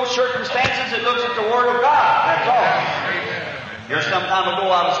look at no circumstances, it looks at the Word of God. That's all. Here some time ago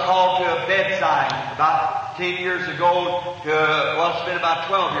I was called to a bedside, about 10 years ago, it's been about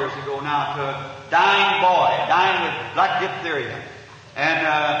 12 years ago now, to a dying boy, dying with black diphtheria. And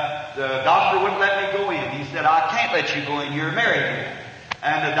the doctor wouldn't let me go in. He said, I can't let you go in, you're married here.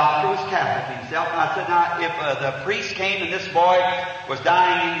 And the doctor was Catholic himself. And I said, now, if the priest came and this boy was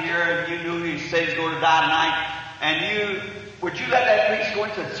dying in here and you knew he said he was going to die tonight, and would you let that priest go in?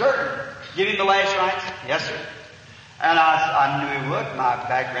 He said, certainly. Give him the last rites? Yes, sir. And I knew he would. My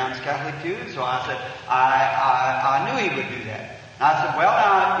background's Catholic too. So I said, I knew he would do that. And I said, well,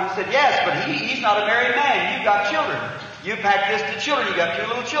 now, he said, yes, but he's not a married man. You've got children. You pack this to children. You got 2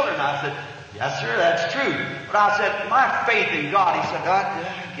 little children. I said, yes, sir, that's true. But I said, my faith in God. He said,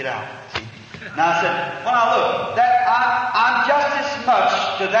 get out. See? And I said, well, now look, I'm just as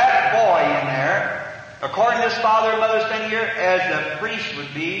much to that boy in there, according to his father and mother standing here, as the priest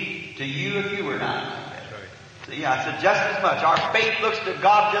would be to you if you were not. See, I said, just as much. Our faith looks to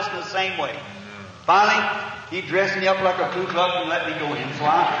God just in the same way. Finally, he dressed me up like a Ku Klux and let me go in. So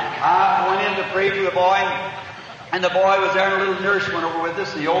I went in to pray for the boy, and the boy was there, and a little nurse went over with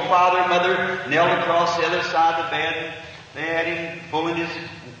us. The old father and mother knelt across the other side of the bed. They had him pulling his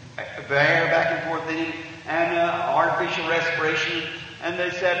hair back and forth in him, and artificial respiration. And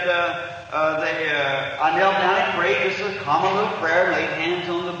they said, I knelt down and prayed just a common little prayer, laid hands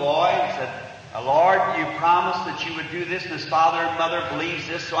on the boy, and said, Lord, you promised that you would do this, and his father and mother believes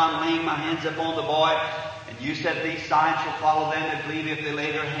this, so I'm laying my hands upon the boy. And you said these signs shall follow them that believe. If they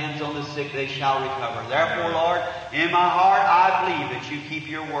lay their hands on the sick, they shall recover. Therefore, Lord, in my heart I believe that you keep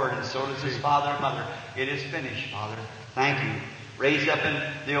your word, and so does his father and mother. It is finished, Father. Thank you. Raised up, and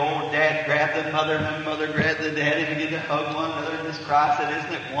the old dad grabbed the mother, and the mother grabbed the daddy and began to hug one another and just cry. I said,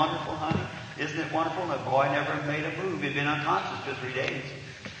 isn't it wonderful, honey? Isn't it wonderful? And the boy never made a move. He'd been unconscious for 3 days.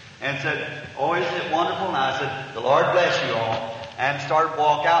 And said, oh, isn't it wonderful? And I said, the Lord bless you all. And started to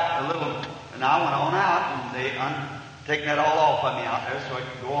walk out a little, and I went on out, and they taken that all off of me out there so I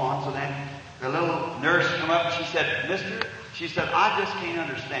could go on. So then the little nurse come up, and she said, she said, I just can't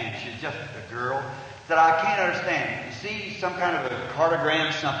understand. She's just a girl. Said, I can't understand. You see some kind of a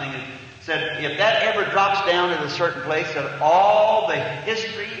cartogram, something that said, if that ever drops down at a certain place, that all the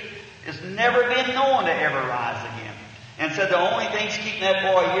history has never been known to ever rise again. And said the only thing's keeping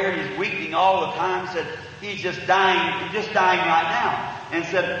that boy here, he's weakening all the time. Said he's just dying right now. And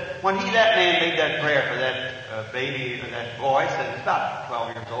said when that man made that prayer for that baby, or that boy, said he's about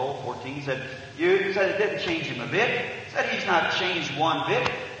 12 years old, 14. Said it didn't change him a bit. Said he's not changed one bit.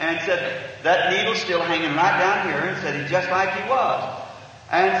 And said that needle's still hanging right down here. And said he's just like he was.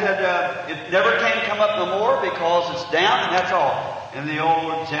 And said it never can come up no more because it's down, and that's all. And the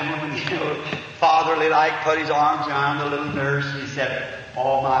old gentleman, fatherly like, put his arms around the little nurse. He said,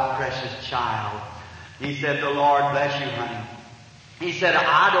 oh, my precious child. He said, the Lord bless you, honey. He said,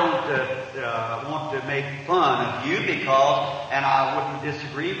 I don't want to make fun of you because, and I wouldn't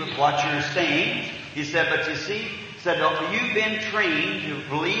disagree with what you're saying. He said, but you see, said, you've been trained to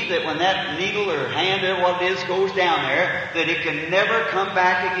believe that when that needle or hand or what it is goes down there, that it can never come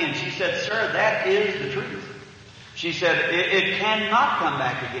back again. She said, sir, that is the truth. She said, it cannot come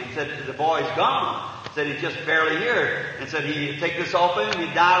back again. Said, the boy's gone. Said, he's just barely here. And said, he'd take this off of him,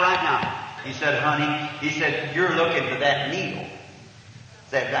 he'd die right now. He said, honey, he said, you're looking for that needle.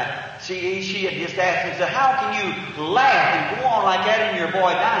 Said that. See, she had just asked him, said, how can you laugh and go on like that and your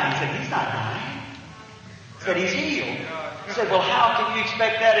boy dying? He said, he's not dying. He said, he's healed. He said, well, how can you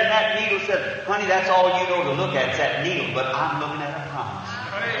expect that? And that needle said, honey, that's all you know to look at. It's that needle, but I'm looking at a promise.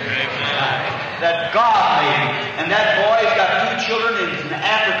 That God made him. And that boy's got 2 children and is in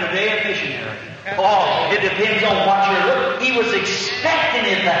Africa today, a missionary. Oh, it depends on what you're looking. He was expecting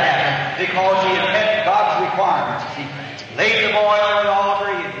it to happen because he had met God's requirements. He laid the boy on the altar.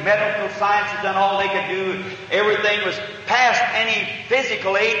 Medical science had done all they could do. Everything was past any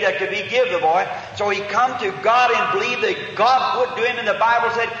physical aid that could be given the boy. So he come to God and believed that God would do him. And the Bible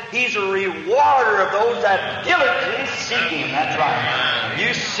said he's a rewarder of those that diligently seek him. That's right.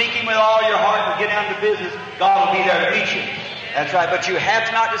 You seek him with all your heart and get down to business, God will be there to meet you. That's right. But you have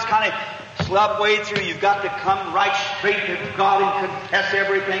to not just kind of slop way through. You've got to come right straight to God and confess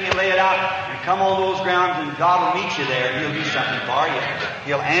everything and lay it out and come on those grounds, and God will meet you there and He'll do something for you.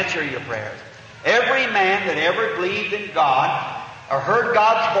 He'll answer your prayers. Every man that ever believed in God or heard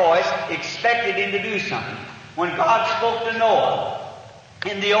God's voice expected Him to do something. When God spoke to Noah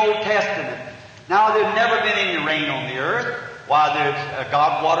in the Old Testament, now there'd never been any rain on the earth. Why,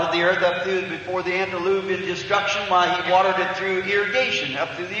 God watered the earth up through before the antediluvian destruction. Why, He watered it through irrigation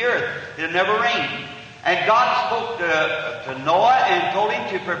up through the earth. It had never rained. And God spoke to Noah and told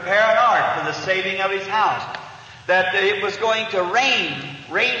him to prepare an ark for the saving of his house. That it was going to rain.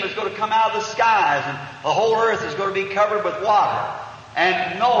 Rain was going to come out of the skies, and the whole earth is going to be covered with water.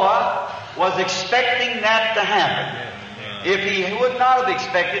 And Noah was expecting that to happen. If he would not have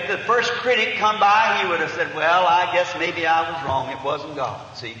expected the first critic come by, he would have said, well, I guess maybe I was wrong. It wasn't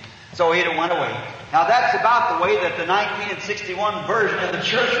God. See? So he'd have went away. Now that's about the way that the 1961 version of the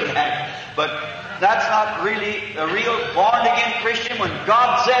church would act. But that's not really a real born-again Christian. When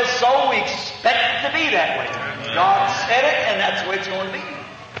God says so, we expect it to be that way. God said it, and that's the way it's going to be.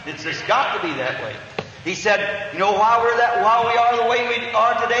 It's just got to be that way. He said, you know why we are the way we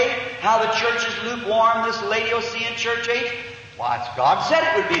are today? How the church is lukewarm, this Laodicean church age? Why, God said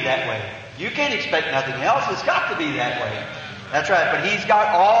it would be that way. You can't expect nothing else. It's got to be that way. That's right. But He's got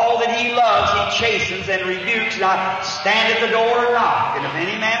all that He loves. He chastens and rebukes. And I stand at the door and knock. And if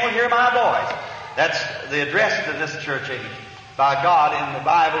any man will hear my voice. That's the address to this church age by God in the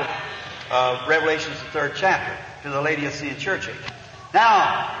Bible, Revelations, the 3rd chapter, to the Laodicean church age.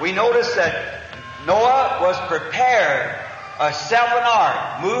 Now, we notice that Noah was prepared, self an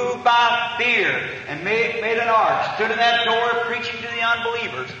ark, moved by fear, and made an ark, stood in that door preaching to the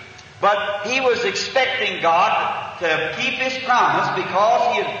unbelievers. But he was expecting God to keep His promise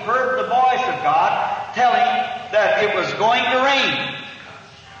because he had heard the voice of God telling that it was going to rain.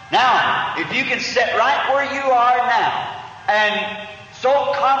 Now, if you can sit right where you are now and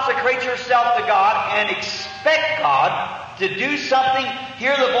so consecrate yourself to God and expect God to do something,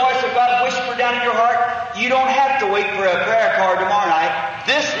 hear the voice of God whisper down in your heart, you don't have to wait for a prayer card tomorrow night.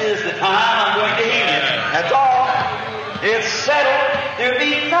 This is the time I'm going to heal you. That's all. It's settled. There'll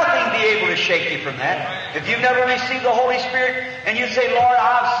be nothing be able to shake you from that. If you've never received the Holy Spirit and you say, Lord,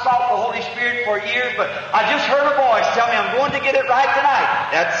 I've sought the Holy Spirit for years, but I just heard a voice tell me I'm going to get it right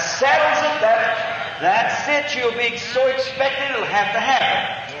tonight. That settles it. That's it. You'll be so expectant it'll have to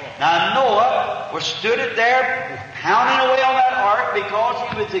happen. Now Noah was stood it there pounding away on that ark because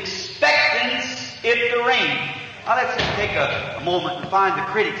he was expecting it to rain. Now let's just take a moment and find the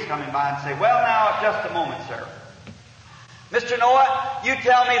critics coming by and say, well now, just a moment, sir. Mr. Noah, you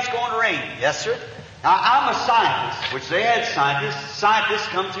tell me it's going to rain. Yes, sir. Now, I'm a scientist, which they had scientists. Scientists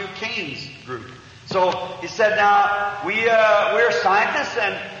come through Cain's group. So he said, now, we're scientists,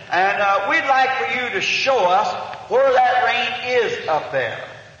 and we'd like for you to show us where that rain is up there.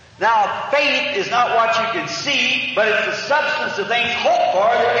 Now, faith is not what you can see, but it's the substance of things hoped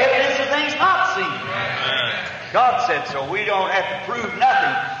for, the evidence of things not seen. God said so. We don't have to prove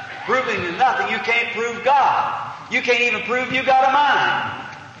nothing. Proving nothing, you can't prove God. You can't even prove you got a mind.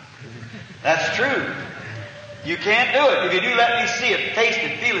 That's true. You can't do it. If you do, let me see it, taste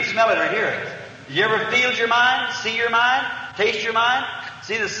it, feel it, smell it, or hear it. You ever feel your mind, see your mind, taste your mind?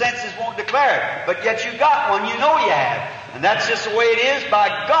 See, the senses won't declare it, but yet you got one, you know you have. And that's just the way it is by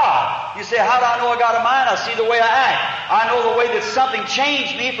God. You say, how do I know I got a mind? I see the way I act. I know the way that something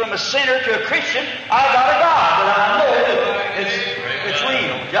changed me from a sinner to a Christian. I got a God, but I know that it's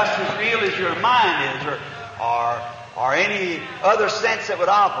real. Just as real as your mind is, or any other sense that would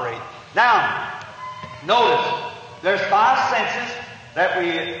operate. Now, notice, there's 5 senses that we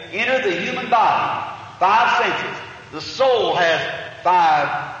enter the human body. 5 senses. The soul has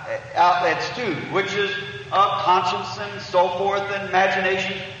 5 outlets too, which is conscience and so forth and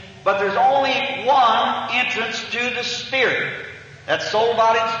imagination. But there's only one entrance to the spirit. That's soul,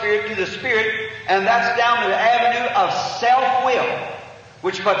 body, and spirit to the spirit, and that's down the avenue of self-will,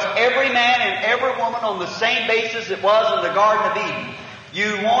 which puts every man and every woman on the same basis it was in the Garden of Eden.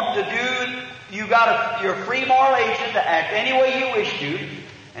 You want to do, you're a free moral agent to act any way you wish to,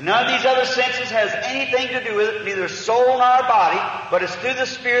 and none of these other senses has anything to do with it, neither soul nor body, but it's through the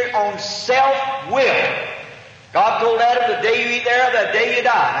Spirit on self-will. God told Adam, the day you eat thereof, that day you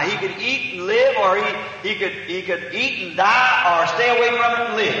die. Now he could eat and live, or he could eat and die, or stay away from it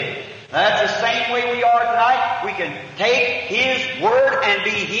and live. That's the same way we are tonight. We can take His Word and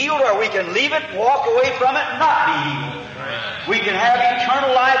be healed, or we can leave it, walk away from it, and not be healed. We can have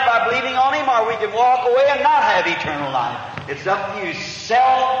eternal life by believing on Him, or we can walk away and not have eternal life. It's up to you,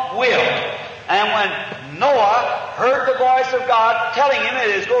 self-will. And when Noah heard the voice of God telling him it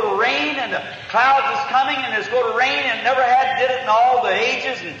is going to rain, and the clouds is coming, and it's going to rain, and never did it in all the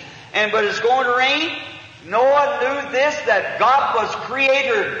ages, but it's going to rain, Noah knew this, that God was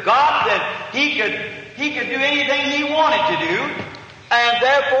Creator God, that He could do anything He wanted to do, and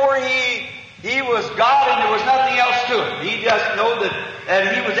therefore He was God and there was nothing else to it. He just knew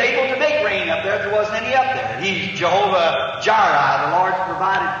that He was able to make rain up there if there wasn't any up there. He's Jehovah Jireh, the Lord's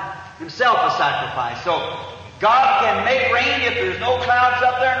provided Himself a sacrifice. So God can make rain if there's no clouds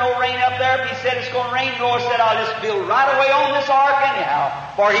up there, no rain up there. If He said it's going to rain, Noah said, I'll just build right away on this ark anyhow,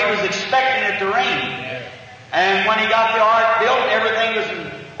 for he was expecting it to rain. And when he got the ark built, everything was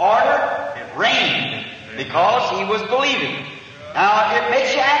in order. It rained because he was believing. Now, it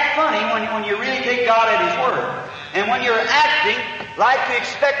makes you act funny when you really take God at His word. And when you're acting like you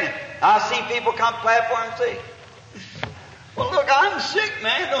expect it. I see people come platform and say, well, look, I'm sick,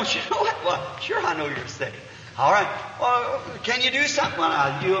 man. Don't you know it? Well, sure, I know you're sick. All right. Well, can you do something?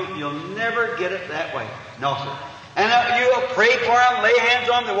 Well, you'll never get it that way. No, sir. And you'll pray for them, lay hands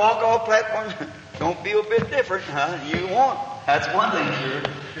on them, walk off platforms. Don't feel a bit different, huh? You won't. That's one thing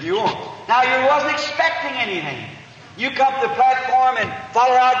sure. You won't. Now, you wasn't expecting anything. You come to the platform and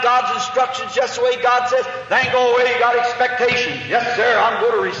follow out God's instructions just the way God says, then go away, you got expectations. Yes, sir, I'm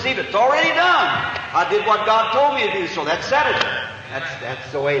going to receive it. It's already done. I did what God told me to do, so that settles it.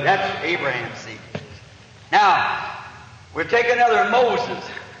 That's the way, that's Abraham's seed. Now, we'll take another Moses.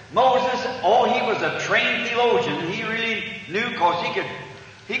 Moses, he was a trained theologian. He really knew because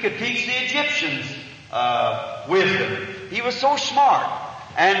he could teach the Egyptians wisdom. He was so smart.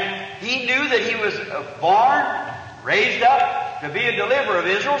 And he knew that he was born, raised up to be a deliverer of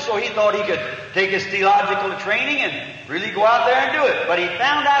Israel, so he thought he could take his theological training and really go out there and do it. But he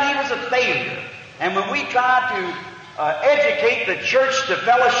found out he was a failure. And when we try to educate the church to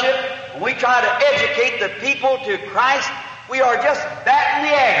fellowship, when we try to educate the people to Christ, we are just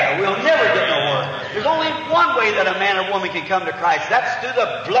batting the air. We'll never get nowhere. There's only one way that a man or woman can come to Christ. That's through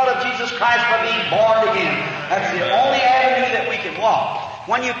the blood of Jesus Christ by being born again. That's the only avenue that we can walk.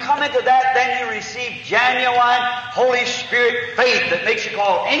 When you come into that, then you receive genuine Holy Spirit faith that makes you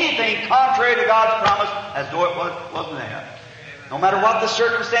call anything contrary to God's promise as though it wasn't there. No matter what the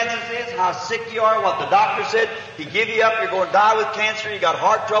circumstances is, how sick you are, what the doctor said, he give you up, you're going to die with cancer, you got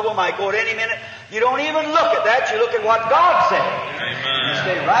heart trouble, might go at any minute. You don't even look at that, you look at what God said. Amen. You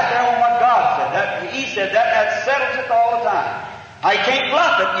stay right there on what God said. He said that settles it all the time. I can't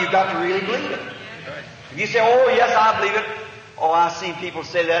bluff it, you've got to really believe it. If you say, oh yes, I believe it. Oh, I've seen people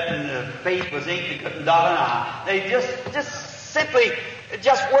say that and faith was ink, they couldn't dot an I. They just simply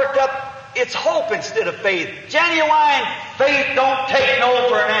worked up its hope instead of faith. Genuine faith don't take no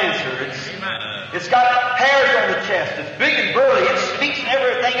for an answer. It's got hairs on the chest. It's big and burly. It speaks and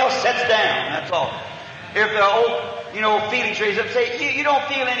everything else sets down. That's all. If the old, feelings raise up, say, you don't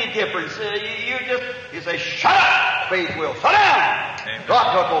feel any difference. You say, shut up, faith will. Shut down.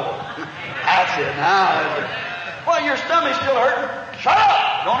 God took over. That's it. Now, well, your stomach's still hurting. Shut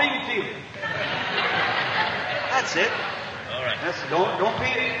up. Don't even feel it. That's it. All right. Don't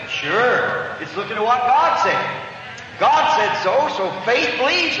be sure. It's looking at what God said. God said so faith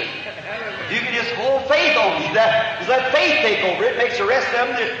believes it. You can just hold faith on me. Just let faith take over. It makes the rest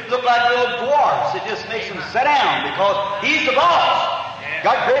of them look like little dwarfs. It just makes them sit down because He's the boss.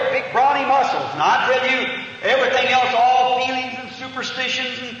 Got great big brawny muscles. And I tell you, everything else, all feelings and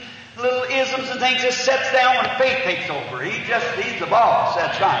superstitions and little isms and things just sets down when faith takes over. He's the boss.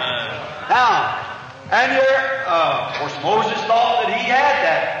 That's right. Now, and here, of course, Moses thought that he had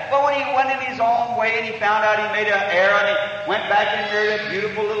that. But when he went in his own way and he found out he made an error and he went back and married a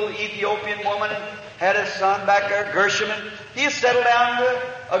beautiful little Ethiopian woman and had a son back there, Gershom, and he had settled down to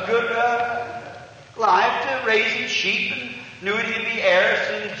a good life to raising sheep and knew he'd be heir as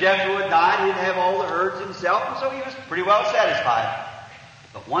soon as Jethro had died. He'd have all the herds himself, and so he was pretty well satisfied.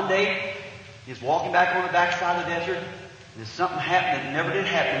 But one day, he was walking back on the backside of the desert, and there's something happened that never did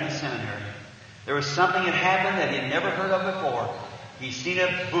happen in the seminary. There was something that happened that he had never heard of before. He seen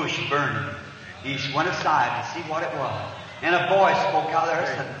a bush burning. He went aside to see what it was. And a voice spoke out there and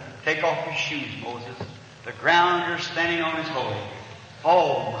said, take off your shoes, Moses. The ground you're standing on is holy.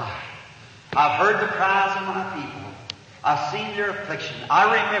 Oh my. I've heard the cries of my people. I've seen their affliction. I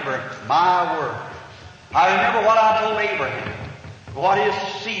remember my word. I remember what I told Abraham. What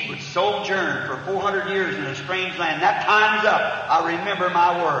his seed would sojourn for 400 years in a strange land. That time's up. I remember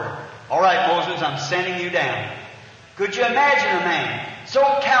my word. All right, Moses, I'm sending you down. Could you imagine a man so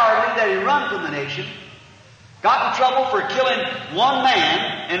cowardly that he run from the nation, got in trouble for killing one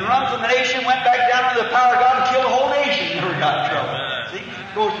man, and run from the nation, went back down under the power of God and killed the whole nation, never got in trouble. See?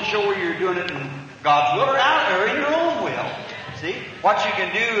 It goes to show whether you're doing it in God's will or out there in your own will. See? What you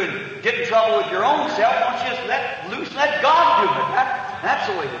can do and get in trouble with your own self, don't you just let God do it. That's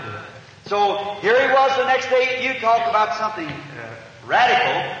the way to do it. So here he was the next day. You talk about something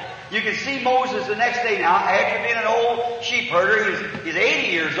radical. You can see Moses the next day now, after being an old sheep herder. He's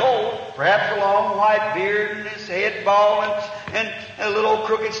 80 years old, perhaps a long white beard and his head bald and a little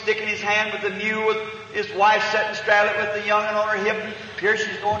crooked stick in his hand with the mule with his wife sitting straddled with the young'un on her hip. And here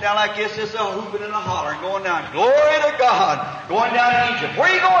she's going down like this, just a hooping and a hollering, going down. Glory to God! Going down to Egypt. Where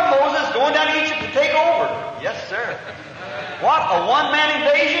are you going, Moses? Going down to Egypt to take over. Yes, sir. What? A one-man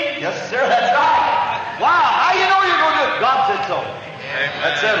invasion? Yes, sir, that's right. Wow, how you know you're going to do it? God said so.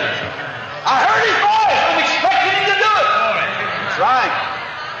 That's it. I heard his voice. I'm expecting him to do it. That's right.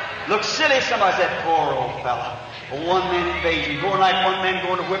 Looks silly. Somebody said, poor old fella. A one-man invasion. Going like one man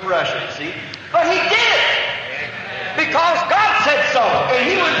going to whip Russia, you see. But he did it. Because God said so. And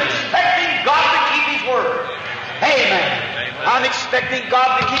he was expecting God to keep his word. Amen. I'm expecting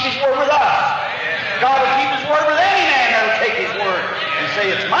God to keep his word with us. God will keep his word with any man that will take his word and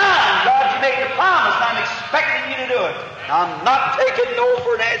say, it's mine. God, you make the promise. I'm expecting expecting you to do it. I'm not taking no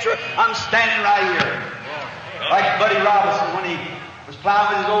for an answer. I'm standing right here. Like Buddy Robinson when he was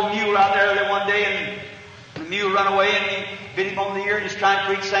plowing with his old mule out there one day, and the mule run away, and he bit him on the ear, and he's trying to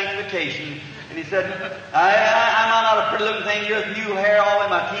preach sanctification. And he said, I'm not a pretty looking thing, you're with mule hair all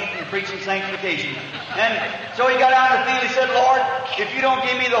in my teeth and preaching sanctification. And so he got out in the field, he said, Lord, if you don't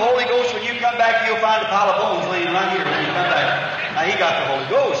give me the Holy Ghost, when you come back, you'll find a pile of bones laying right here when you come back. Now he got the Holy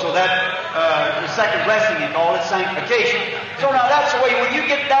Ghost, so that, the second blessing, he called it sanctification. So now that's the way, when you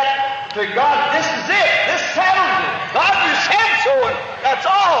get that to God, this is it, this settles it. God, you said so, and that's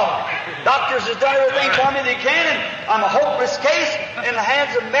all. Doctors have done everything for me they can, and I'm a hopeless case in the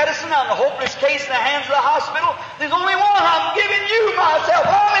hands of medicine. I'm a hopeless case in the hands of the hospital. There's only one. I'm giving you myself.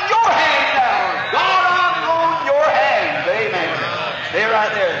 I'm in your hands now. God, I'm on your hands. Amen. Stay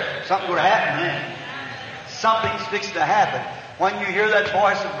right there. Something's going to happen then. Something's fixing to happen. When you hear that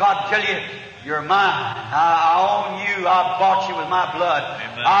voice of God tell you, you're mine. I own you. I bought you with my blood.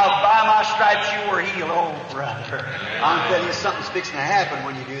 Amen. By my stripes you were healed. Oh, brother. I'm telling you, something's fixing to happen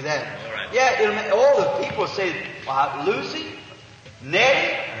when you do that. All right. Yeah, all the people say, well, Lucy,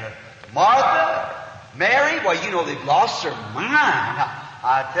 Nettie, Martha, Mary, well, you know, they've lost their mind.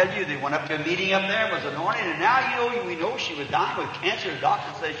 I tell you, they went up to a meeting up there and was anointed, and now, we know she was dying with cancer. The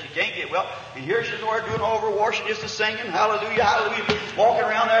doctor says she can't get well. And here she's over doing overwashing, just a singing, hallelujah, hallelujah, walking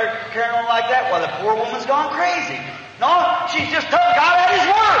around there carrying on like that. Well, the poor woman's gone crazy. No, she's just took God at His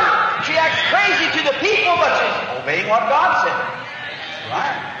word. She acts crazy to the people, but she's obeying what God said.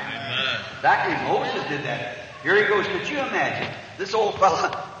 Right. Exactly, Moses did that. Here he goes. Could you imagine? This old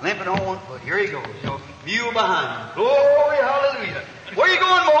fella limping on, but here he goes. Mule behind him. Glory, hallelujah. Where are you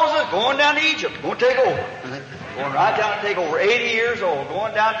going, Moses? Going down to Egypt. Going to take over. Going right down to take over. 80 years old.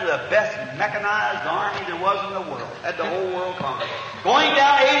 Going down to the best mechanized army there was in the world. Had the whole world conquered. Going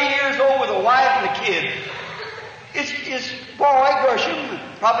down 80 years old with a wife and a kid. His boy, Gershom,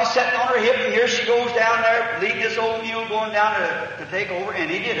 probably sitting on her hip, and here she goes down there, leading this old mule going down to take over, and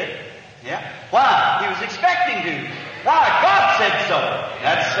he did it. Yeah. Why? He was expecting to. Why? God said so.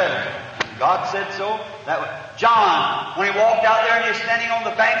 That's settled. God said so. That was John, when he walked out there and he was standing on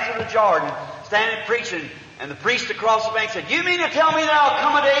the banks of the Jordan, standing preaching, and the priest across the bank said, you mean to tell me there'll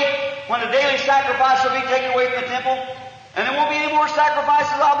come a day when the daily sacrifice will be taken away from the temple? And there won't be any more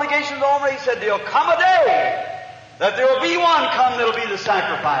sacrifices, obligations over? He said, there'll come a day that there will be one come that'll be the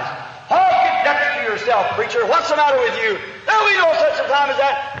sacrifice. Oh, get next to yourself, preacher. What's the matter with you? There'll be no such a time as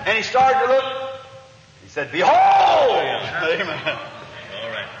that. And he started to look. He said, behold! Amen.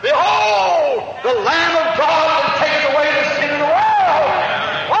 Behold, the Lamb of God that takes away the sin of the world.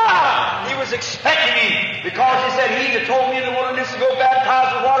 Why? He was expecting Him, because He said, He that told me in the wilderness to go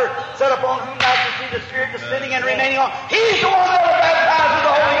baptize with water, set upon whom I can see the Spirit descending and remaining on. He's the one that will baptize with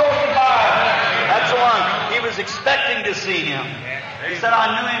the Holy Ghost and fire. That's the one. He was expecting to see Him. He said, I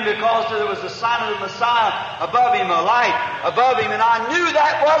knew Him because there was the sign of the Messiah above Him, a light above Him, and I knew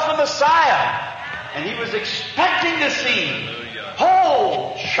that was the Messiah. And He was expecting to see Him.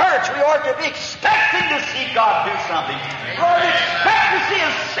 Whole church, we ought to be expecting to see God do something. We ought to expect to see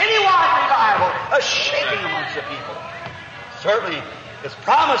a citywide revival, a shaking amongst the people. Certainly, it's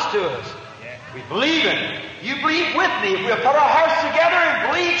promised to us. We believe it. You believe with me. If we'll put our hearts together and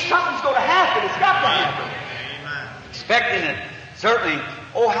believe something's going to happen, it's got to happen. Expecting it. Certainly.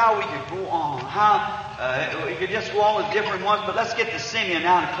 Oh, how we could go on. How we could just go on with different ones. But let's get to Simeon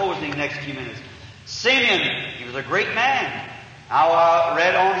now in closing the next few minutes. Simeon, he was a great man. I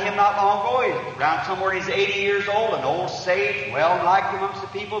read on him not long ago. He's around somewhere he's 80 years old, an old sage, well liked amongst the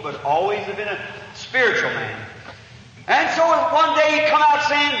people, but always have been a spiritual man. And so one day he come out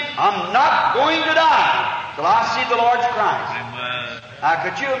saying, I'm not going to die till I see the Lord's Christ. Now,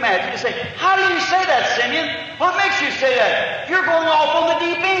 could you imagine? You say, how do you say that, Simeon? What makes you say that? You're going off on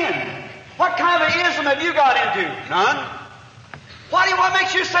the deep end. What kind of ism have you got into? None. What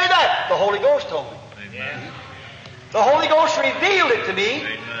makes you say that? The Holy Ghost told me. Amen. The Holy Ghost revealed it to me.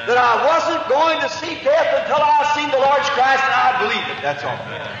 Amen. That I wasn't going to see death until I seen the Lord's Christ, and I believed it. That's all.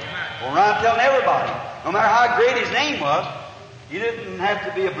 Well, around telling everybody, no matter how great his name was, he didn't have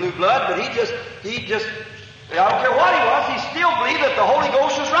to be a blue blood, but he just, I don't care what he was, he still believed that the Holy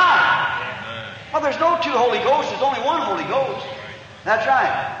Ghost was right. Well, there's no two Holy Ghosts, there's only one Holy Ghost. That's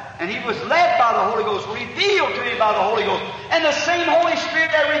right. And he was led by the Holy Ghost, revealed to him by the Holy Ghost. And the same Holy Spirit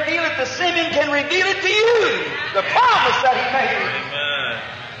that revealed it to Simeon can reveal it to you. The promise that he made. Amen.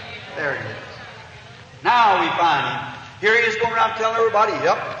 There it is. Now we find him. Here he is going around telling everybody,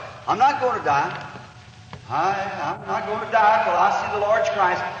 yep, I'm not going to die. I'm not going to die till I see the Lord's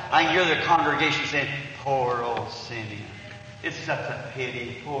Christ. I can hear the congregation saying, poor old Simeon. It's such a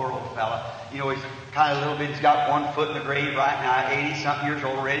pity, poor old fella. You know, he's kind of a little bit, he's got one foot in the grave right now, 80-something years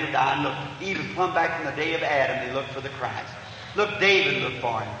old, ready to die. And look, even plumb back from the day of Adam, they looked for the Christ. Look, David looked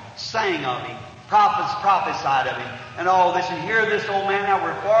for him, sang of him, prophets prophesied of him, and all this. And here this old man, now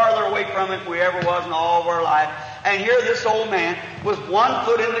we're farther away from him than we ever was in all of our life. And here this old man was one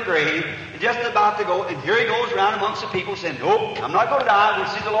foot in the grave, just about to go, and here he goes around amongst the people saying, nope, I'm not going to die. We'll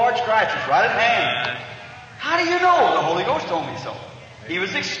see the Lord's Christ. It's right at hand. How do you know? The Holy Ghost told me so. He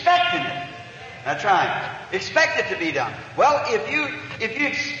was expecting it. That's right. Expect it to be done. Well, if you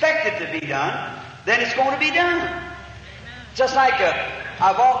expect it to be done, then it's going to be done. Just like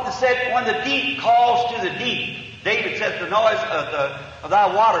I've often said, when the deep calls to the deep, David says the noise of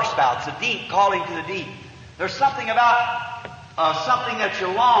thy water spouts, the deep calling to the deep. There's something about something that you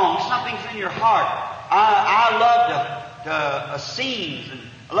long, something's in your heart. I love the scenes, and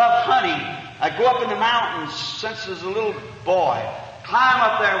I love hunting. I go up in the mountains since I was a little boy. Climb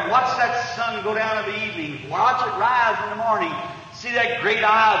up there and watch that sun go down in the evening. Watch it rise in the morning. See that great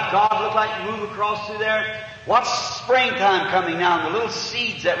eye of God look like move across through there. Watch springtime coming now. The little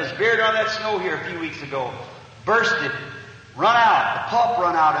seeds that was buried on that snow here a few weeks ago bursted, run out, the pulp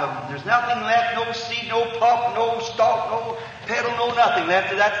run out of them. There's nothing left, no seed, no pulp, no stalk, no petal, no nothing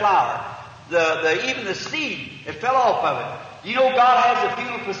left of that flower. Even the seed, it fell off of it. You know God has a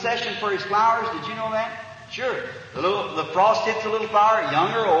funeral procession for His flowers? Did you know that? Sure. The frost hits a little flower,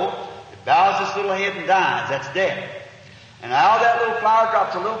 young or old. It bows its little head and dies. That's death. And out of that little flower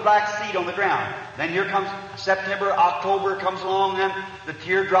drops a little black seed on the ground. Then here comes September, October comes along, and the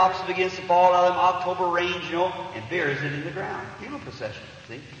teardrops begins to fall out of them, October rains, you know, and buries it in the ground. Funeral procession,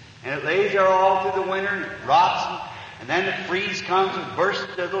 see? And it lays there all through the winter, and it rots, and then the freeze comes and bursts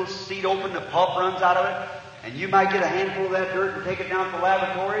the little seed open, the pulp runs out of it. And you might get a handful of that dirt and take it down to the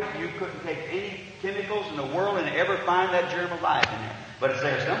laboratory. You couldn't take any chemicals in the world and ever find that germ of life in there. But it's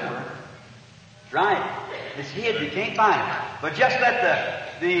there somewhere. That's right. It's hid. You can't find it. But just let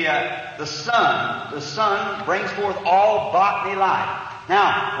the sun brings forth all bodily life.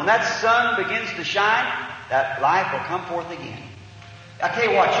 Now, when that sun begins to shine, that life will come forth again. I tell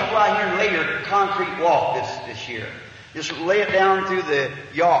you what, you go out here and lay your concrete walk this year. Just lay it down through the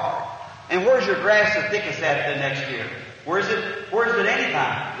yard. And where's your grass the thickest at the next year? Where's it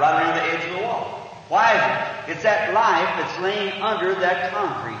anytime? Right around the edge of the wall. Why is it? It's that life that's laying under that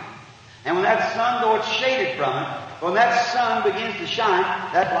concrete. And when that sun, though it's shaded from it, when that sun begins to shine,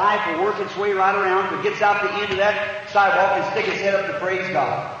 that life will work its way right around till it gets out the end of that sidewalk and stick its head up to praise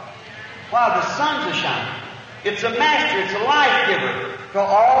God. Wow, the sun's a shining. It's a master, it's a life giver to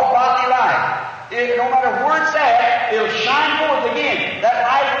all bodily life. No matter where it's at, it'll shine forth again. That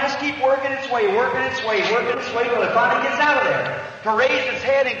light will just keep working its way till it finally gets out of there to raise its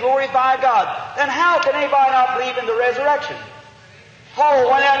head and glorify God. Then how can anybody not believe in the resurrection? Oh,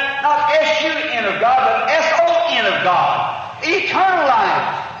 when that, not S-U-N of God, but S-O-N of God. Eternal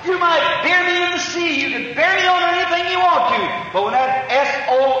life. You might bury me in the sea. You can bury me on anything you want to. But when that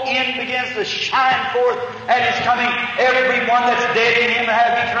S-O-N begins to shine forth and is coming, everyone that's dead in Him to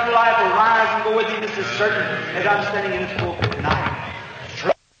have eternal life will rise and go with Him. This is certain as I'm standing in this pulpit tonight.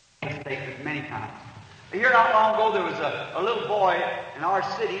 Statement many times. Here not long ago there was a little boy in our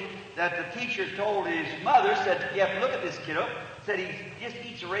city that the teacher told his mother, said, you have to look at this kiddo. Said he just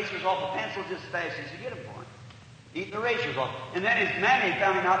eats erasers off a pencil just as fast as you get them for him. Eating erasers off. And then his mammy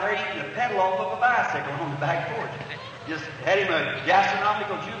found him out there eating a pedal off of a bicycle on the back porch. Just had him a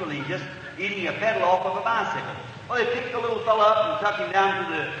gastronomical jubilee, just eating a pedal off of a bicycle. Well, they picked the little fellow up and took him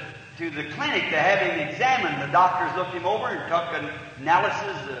down to the clinic to have him examined. The doctors looked him over and took an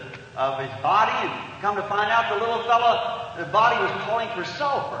analysis of his body and come to find out the little fellow, the body was calling for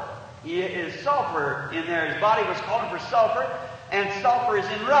sulfur. His sulfur in there, his body was calling for sulfur, and sulfur is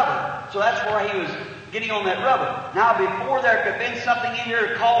in rubber. So that's where he was getting on that rubber. Now, before there could have been something in here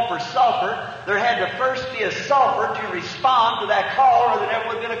to call for sulfur, there had to first be a sulfur to respond to that call, or there never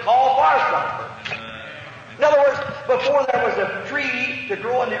would have been a call for sulfur. In other words, before there was a tree to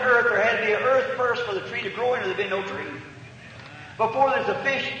grow in the earth, there had to be an earth first for the tree to grow in, or there'd been no tree. Before there's a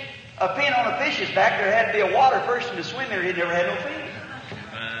fin on a fish's back, there had to be a water first in to swim there. He never had no fin.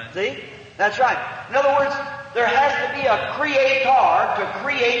 See? That's right. In other words, there has to be a creator to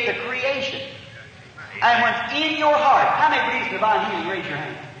create the creation. And when it's in your heart, how many believe in divine healing? Raise your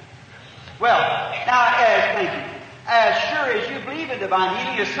hand. Well, now, thank you. As sure as you believe in divine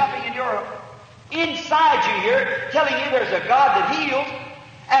healing, there's something inside you here telling you there's a God that heals.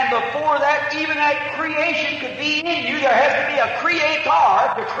 And before that, even that creation could be in you, there has to be a creator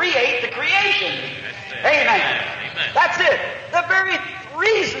to create the creation. Amen. That's it. The very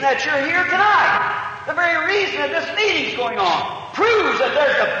reason that you're here tonight. The very reason that this meeting's going on proves that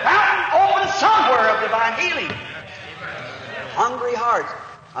there's a fountain open somewhere of divine healing. Hungry hearts.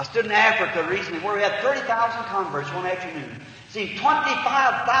 I stood in Africa recently where we had 30,000 converts one afternoon. Seen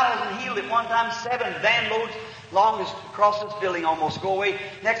 25,000 healed at one time, 7 van loads longest across this building almost go away.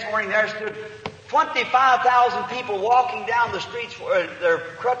 Next morning there stood 25,000 people walking down the streets for their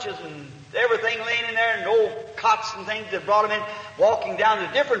crutches and everything laying in there and old cots and things that brought them in, walking down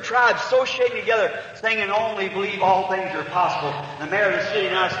the different tribes associating together, singing only believe all things are possible. The mayor of the city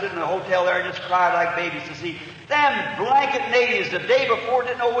and I stood in the hotel there and just cried like babies to see them blanket natives the day before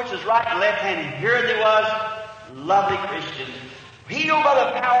didn't know which was right and left hand. And here they was, lovely Christians, healed by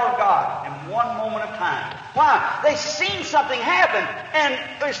the power of God in one moment of time. Why? They seen something happen, and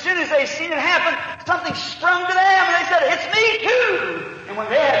as soon as they seen it happen, something sprung to them, and they said, "It's me too!" And when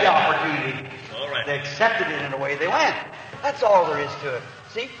they had the opportunity, they accepted it in a way they went. That's all there is to it.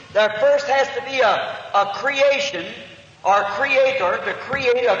 See? There first has to be a creation, or creator, to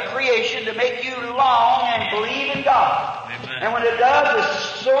create a creation to make you long and believe in God. Amen. And when it does,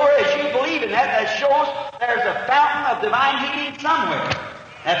 as sure as you believe in that, that shows there's a fountain of divine healing somewhere.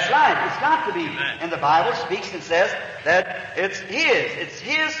 That's right. It's got to be. Amen. And the Bible speaks and says that it's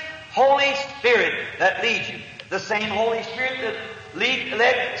His Holy Spirit that leads you. The same Holy Spirit that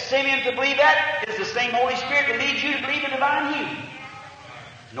led Simeon to believe that is the same Holy Spirit that leads you to believe in divine healing.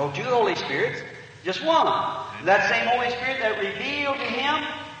 No two Holy Spirits, just one. And that same Holy Spirit that revealed to him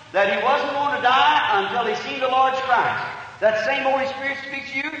that he wasn't going to die until he seen the Lord's Christ. That same Holy Spirit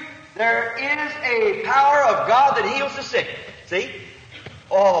speaks to you. There is a power of God that heals the sick. See?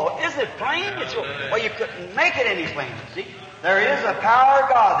 Oh, is it plain? Well, you couldn't make it any plainer. See? There is a power of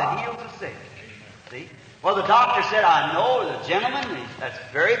God that heals the sick. See? Well, the doctor said, I know the gentleman, that's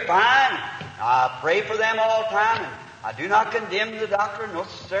very fine. I pray for them all the time, and I do not condemn the doctor. No,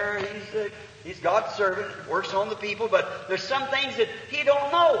 sir, he's God's servant, works on the people, but there's some things that he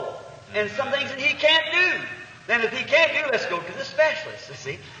don't know, and some things that he can't do. Then if he can't do, let's go to the specialist, you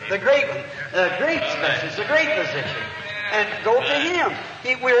see. The great one, the great specialist, the great physician. And go to him.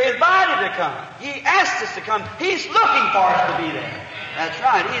 We're invited to come. He asked us to come. He's looking for us to be there. That's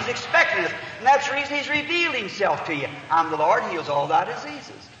right. He's expecting us. And that's the reason He's revealed Himself to you. I'm the Lord, heals all thy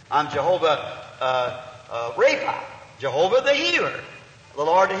diseases. I'm Jehovah Rapha, Jehovah the healer. The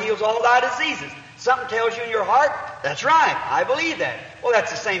Lord that heals all thy diseases. Something tells you in your heart, that's right, I believe that. Well, that's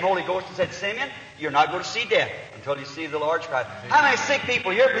the same Holy Ghost that said, Simeon, you're not going to see death until you see the Lord's Christ. How many sick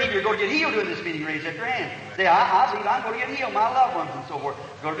people here believe you're going to get healed in this meeting? Raise up your hand. Say, I believe I'm going to get healed, my loved ones and so forth.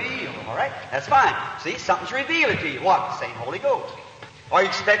 It's going to be healed. All right? That's fine. See, something's revealed to you. What? The same Holy Ghost. Are you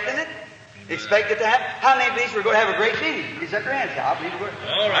expecting it? Expect it to happen? How many believes we're going to have a great meeting? Raise up your hand. Say, I believe we're going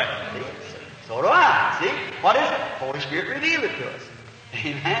to. All right. See? So do I. See? What is it? Holy Spirit revealed it to us.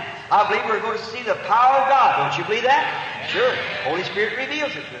 Amen. I believe we're going to see the power of God. Don't you believe that? Sure. Holy Spirit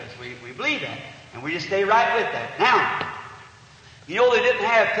reveals it to us. We believe that. And we just stay right with that. Now, you know they didn't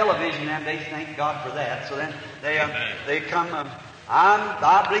have television them days, thank God for that. So then they come,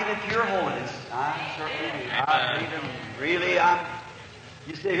 I believe in pure holiness. I certainly do. I believe in really,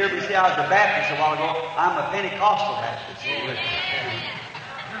 you sit here and say I was a Baptist a while ago. I'm a Pentecostal Baptist.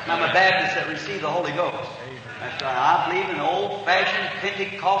 I'm a Baptist that received the Holy Ghost. That's right. I believe in old-fashioned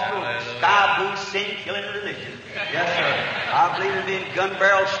Pentecostal, sky-blue, sin-killing religion. Yes, sir. I believe in being gun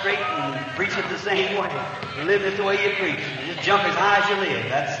barrel straight and preach it the same way. Live it the way you preach. You just jump as high as you live.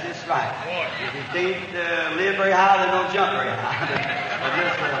 That's just right. If you can't live very high, then don't jump very high. But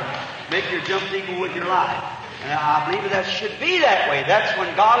just make your jumps equal with your life. And I believe that should be that way. That's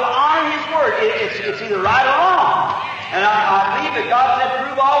when God will honor His word. It's either right or wrong. And I believe that God said,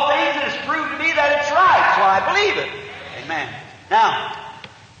 prove all things, and it's proved to me that it's right. So I believe it. Amen. Now,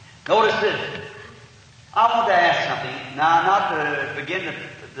 notice this. I want to ask something. Now, not to begin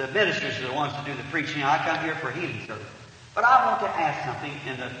the ministers are the ones to do the preaching. I come here for healing service. But I want to ask something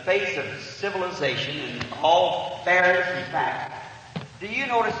in the face of civilization and all fairness and fact. Do you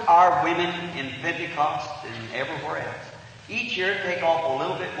notice our women in Pentecost and everywhere else, each year take off a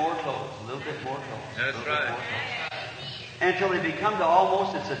little bit more clothes, a little bit more clothes. That's right. Until they become to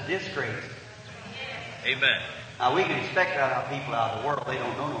almost, it's a disgrace. Amen. Now we can expect that of people out of the world, they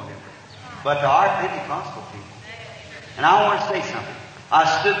don't know no difference. But to our Pentecostal people. And I want to say something.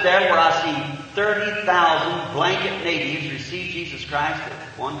 I stood there where I seen 30,000 blanket natives receive Jesus Christ at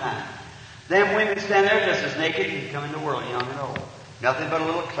one time. Them women stand there just as naked and come in the world, young and old. Nothing but a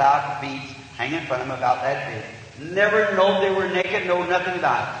little cloud of beads hanging in front of them about that big. Never know they were naked, know nothing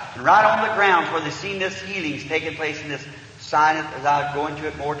about it. And right on the grounds where they seen this healings taking place in this sign, as I'll go into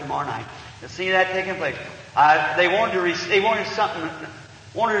it more tomorrow night. They see that taking place. They wanted something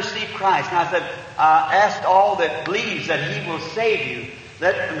want to receive Christ. And I said, asked all that believes that He will save you,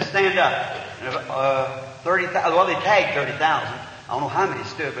 let them stand up. 30,000, well, they tagged 30,000. I don't know how many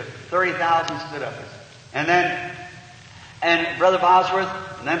stood, but 30,000 stood up. And Brother Bosworth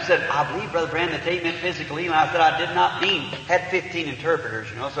and them said, I believe, Brother Brand, that they meant physical healing. I said, I did not mean, had 15 interpreters,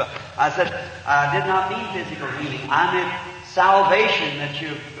 you know. So I said, I did not mean physical healing. I meant salvation, that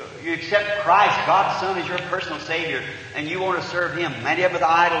you accept Christ, God's Son, as your personal Savior, and you want to serve Him. Many of them with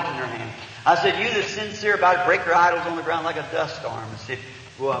idols in their hand. I said, you that's sincere about it, break your idols on the ground like a dust storm and see,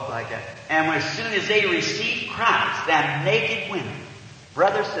 go up like that. And as soon as they received Christ, them naked women,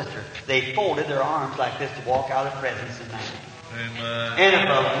 brother, sister, they folded their arms like this to walk out of the presence of man. Amen. And if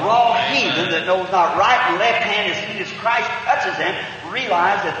a raw heathen that knows not right and left hand, as soon as Christ touches them,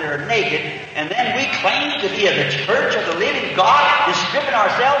 realize that they're naked, and then we claim to be of the church of the living God and stripping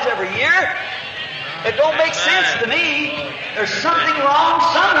ourselves every year? It don't make sense to me. There's something wrong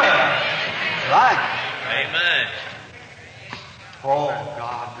somewhere. Right. Amen. Oh,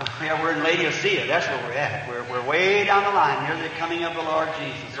 God. Yeah, we're in Laodicea. That's where we're at. We're way down the line. Here's the coming of the Lord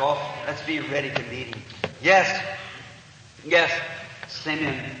Jesus. So let's be ready to meet Him. Yes. Yes.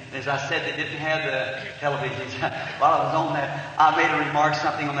 Simeon, as I said, they didn't have the televisions. While I was on that, I made a remark,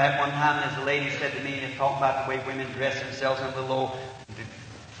 something on that one time, and as the lady said to me, and talking about the way women dress themselves in the low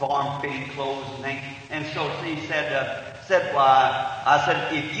form-fitting clothes and things. And so she said, I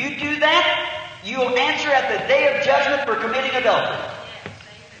said, if you do that, you'll answer at the day of judgment for committing adultery.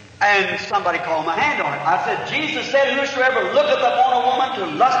 And somebody called my hand on it. I said, Jesus said, whosoever looketh upon a woman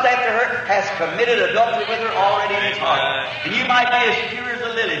to lust after her has committed adultery with her already in his heart. And you might be as pure as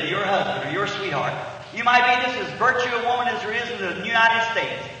a lily to your husband or your sweetheart. You might be just as virtuous a woman as there is in the United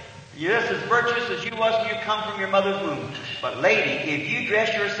States. You're just as virtuous as you was when you come from your mother's womb. But lady, if you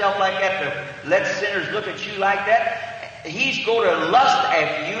dress yourself like that to let sinners look at you like that, He's going to lust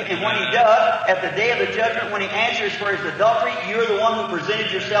after you, and when He does, at the day of the judgment, when He answers for His adultery, you're the one who presented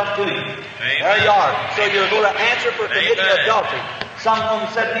yourself to Him. Amen. There you are. So you're going to answer for committing adultery. Some of them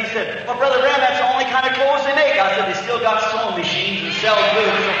said to me, well, Brother Graham, that's the only kind of clothes they make. I said, they still got sewing machines and sell goods,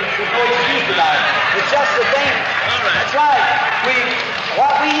 so there's no excuse about it. It's just the thing. That's right.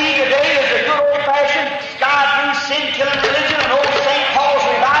 What we need today is a good old-fashioned, sky-blue, sin-killing religion, an old St. Paul's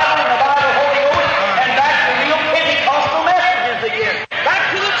revival in the Bible, Holy Ghost, and back to real Pentecostal messages again. Back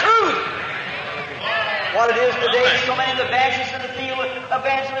to the truth. What it is today, so many of the evangelists in the field of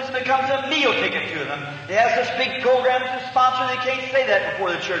evangelism becomes a meal ticket to them. They have this big program to sponsor, they can't say that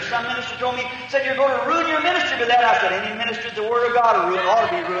before the church. Some minister told me, said, you're going to ruin your ministry with that. I said, any ministry the Word of God will ruin, ought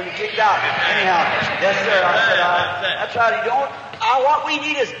to be ruined and kicked out. Anyhow, yes, sir. I said, that's right. You don't. What we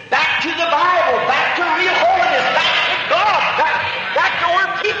need is back to the Bible, back to real holiness, back to God, back to where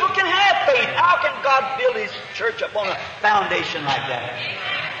people can have faith. How can God build His church upon a foundation like that?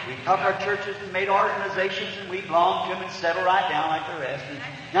 We took our churches and made organizations, and we belonged to them and settled right down like the rest. And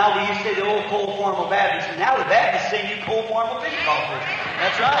now we used to say the old cold formal Baptists, and now the Baptists say you cold formal Pentecostals.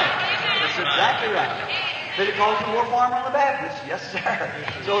 That's right. That's exactly right. Pentecostals more formal than the Baptists. Yes, sir.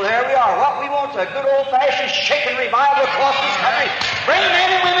 So there we are. What we want is a good old-fashioned shaking revival across this country. Bring men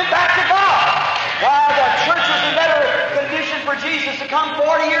and women back to God. Why, the church was in better condition for Jesus to come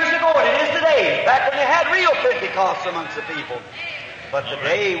 40 years ago than it is today, back when they had real Pentecost amongst the people. But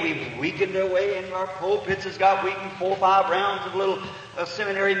today we've weakened away, and our pulpits has got weakened. 4 or 5 rounds of little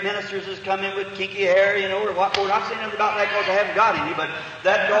seminary ministers has come in with kinky hair, you know, or what. We're not saying anything about that because I haven't got any, but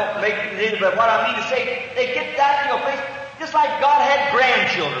that don't make it. But what I mean to say, they get that to a place just like God had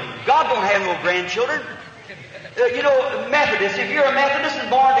grandchildren. God don't have no grandchildren. You know, Methodists, if you're a Methodist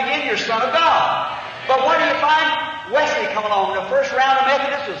and born again, you're son of God. But what do you find? Wesley come along. The first round of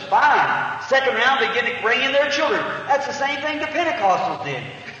Methodists was fine. Second round, they begin to bring in their children. That's the same thing the Pentecostals did.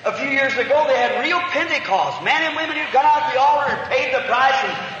 A few years ago, they had real Pentecost. Men and women who got out the altar and paid the price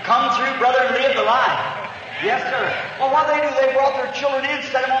and come through, brother, and lived the life. Yes, sir. Well, what they do, they brought their children in,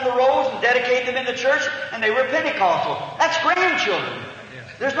 set them on the rows, and dedicated them in the church, and they were Pentecostal. That's grandchildren.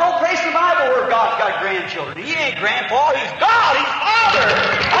 There's no place in the Bible where God's got grandchildren. He ain't grandpa, He's God, He's Father.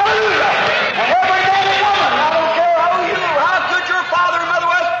 Hallelujah. And every man and woman, I don't care how good your father and mother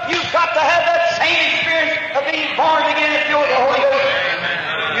was, you've got to have that same experience of being born again and filled with the Holy Ghost.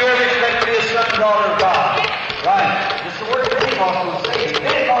 You're expected to be a son and daughter of God. Right. This is the word Pentecost will say.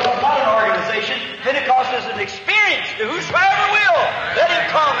 Pentecost is not an organization. Pentecost is an experience to whosoever will. Let him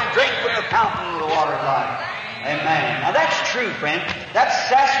come and drink from the fountain of the water of life. Amen. Now that's true, friend. That's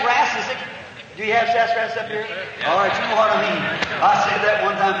sassafras, is it? Do you have sassafras up here? All right, you know what I mean. I said that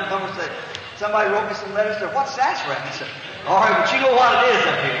one time. Somebody wrote me some letters. Said, what's sassafras? I said, all right, but you know what it is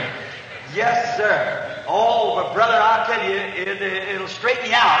up here. Yes, sir. Oh, but brother, I'll tell you, it'll straighten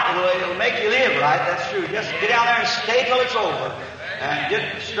you out. It'll make you live right. That's true. Just get down there and stay till it's over. And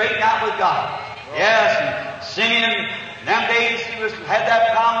get straightened out with God. Yes, and Simeon, in them days, had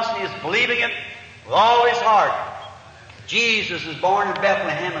that promise and he was believing it with all his heart. Jesus was born in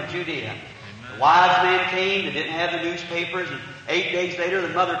Bethlehem of Judea. The wise man came, they didn't have the newspapers, and 8 days later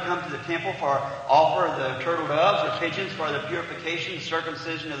the mother come to the temple for offer the turtle doves or pigeons for the purification and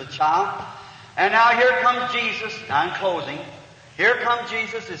circumcision of the child. And now here comes Jesus. Now in closing, here comes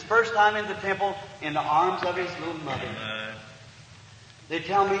Jesus, his first time in the temple, in the arms of his little mother. They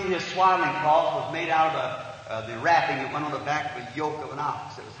tell me his swaddling cloth was made out of the wrapping that went on the back of a yoke of an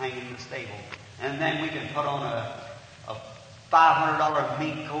ox that was hanging in the stable. And then we can put on a $500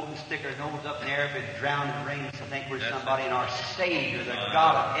 mink coat and stick our nose up in the air if it's drowned in rain. So think we're somebody, and our Savior, the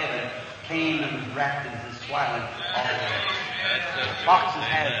God of heaven, came and was wrapped in his swaddling cloth. The foxes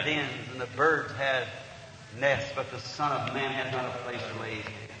had dens and the birds had nests, but the Son of Man has not a place to lay his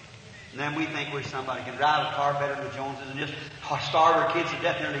head. And then we think we're somebody can drive a car better than the Joneses and just starve our kids to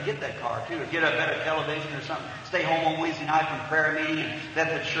death there to get that car too, or get a better television or something. Stay home on Wednesday night from prayer meeting and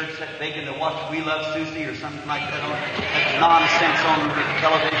let the church set bacon to watch We Love Susie or something like that. That's nonsense on the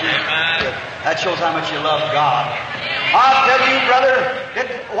television. That shows how much you love God. I'll tell you, brother,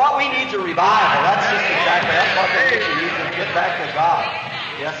 what we need is a revival. That's what the nation needs, to get back to God.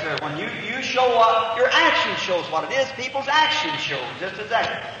 Yes, sir. When you show what, your action shows what it is. People's action shows. Just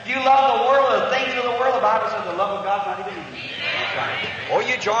exactly. If you love the world, the things of the world, the Bible says the love of God's not even in you. That's right. Or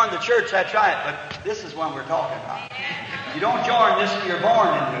you join the church, that's right. But this is what we're talking about. You don't join this till you're born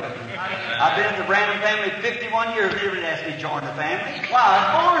into it. I've been in the Branham family 51 years. They didn't ask me to join the family. Well, I was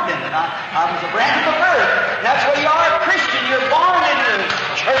born in it. I was a Branham of birth. That's what you are, a Christian. You're born into the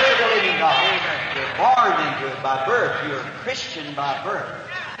church of the living God. You're born into it by birth. You're a Christian by birth.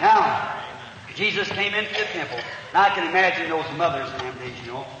 Now, Jesus came into the temple. Now I can imagine those mothers in them days,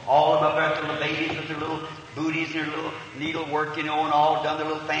 all of them up there with their little babies with their little booties and their little needlework, and all done their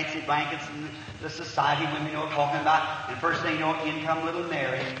little fancy blankets and the society women, talking about. And first thing in come little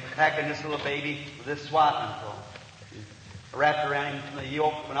Mary, packing this little baby with this swaddling cloth, wrapped around him from the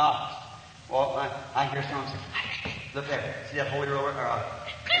yoke of an ox. Well, I hear someone say, look there, see that holy roller?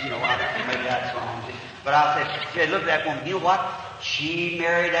 Maybe that's wrong. But I said, look at that woman. You know what? She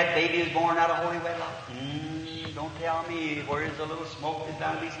married that baby was born out of holy wedlock. Don't tell me. Where is a little smoke? There's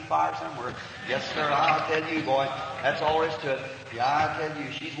bound to be some fire somewhere. Yes, sir. I'll tell you, boy. That's all there is to it. Yeah, I'll tell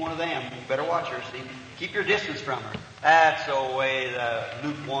you. She's one of them. You better watch her, see. Keep your distance from her. That's the way the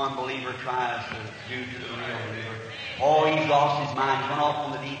lukewarm believer tries to do to the real believer. Oh, he's lost his mind. He's gone off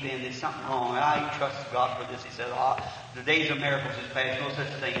on the deep end. There's something wrong. He trusts God for this. He says, the days of miracles is past. No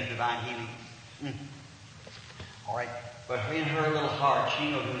such thing as divine healing. All right. But in her little heart,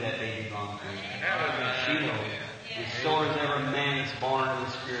 she knows who that baby belongs to. She knows. And so is every man that's born of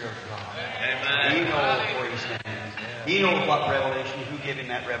the Spirit of God. Amen. He knows where he stands. He knows what revelation, who gave him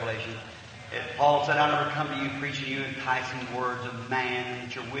that revelation. Paul said, I never come to you preaching you enticing words of man, and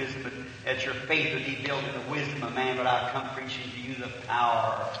that your wisdom, that your faith would be built in the wisdom of man, but I come preaching to you the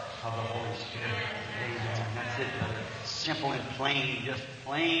power of the Holy Spirit. Amen. That's it, brother. Simple and plain, just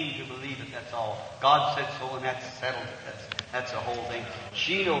plain to believe it, that's all. God said so, and that's settled it. That's the whole thing.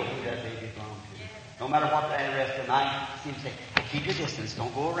 She knows who that baby belongs to. No matter what the rest of the night, seems to say, keep your distance,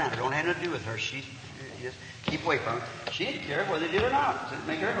 don't go around her, don't have nothing to do with her. She just keep away from her. She didn't care whether they did or not. It didn't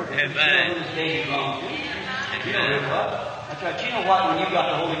make her no difference. She knows who this baby belongs to. You know who it was. That's right. You know what, when you got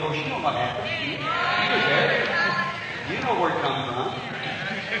the Holy Ghost, you know what happened. You was there. You know where it comes from.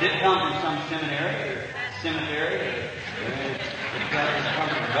 It didn't come from some seminary or cemetery or it comes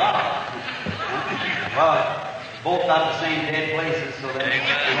from God. Well, both got the same dead places, so that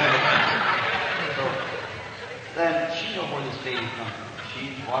so then she knows where this baby comes from.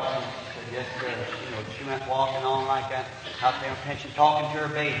 She watched it, said, yes, sir. She went walking on like that, out there in pension, talking to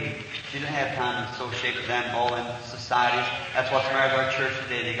her baby. She didn't have time to associate with them all in societies. That's what's the matter with our church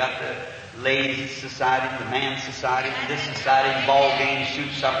today. They got the ladies' society, the man's society, this society, ball games, soup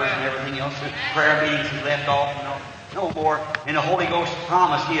suppers, and everything else. And prayer meetings is left off, No more. In the Holy Ghost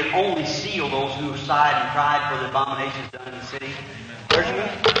promise, He had only sealed those who sighed and cried for the abominations done in the city.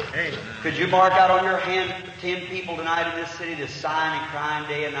 Could you mark out on your hand 10 people tonight in this city that's sighing and crying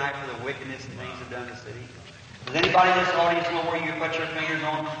day and night for the wickedness and things that done in the city? Does anybody in this audience know where you put your fingers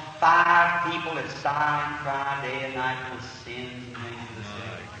on 5 people that sigh and cry day and night for the sins and things of the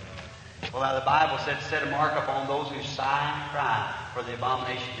city? Well, now the Bible said, set a mark upon those who sigh and cry for the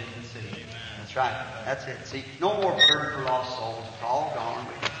abominations in the city. That's right. That's it. See, no more burden for lost souls. It's all gone.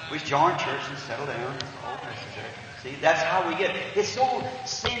 We join church and settle down. It's all necessary. See, that's how we get it. It's so,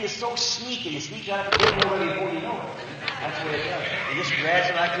 sin is so sneaky. It sneaks out of the door before you know it. That's the way it does. It just grabs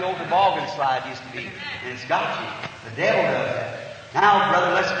it like the old toboggan slide used to be. And it's got you. The devil does that. Now,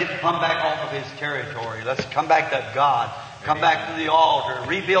 brother, let's come back off of his territory. Let's come back to God. Come back to the altar.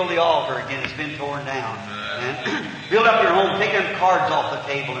 Rebuild the altar again. It's been torn down. And build up your home. Take them cards off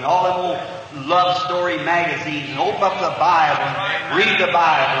the table and all them old love story magazines and open up the Bible and read the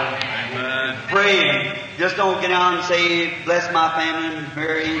Bible and pray. Just don't get out and say, bless my family and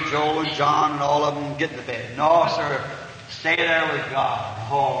Mary and Joel and John and all of them and get to bed. No, sir. Stay there with God.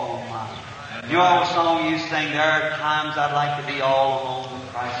 Oh, my. You know the song you sing, there are times I'd like to be all alone with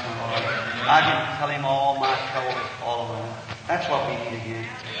Christ my Lord. I can tell Him all my troubles all alone. That's what we need again.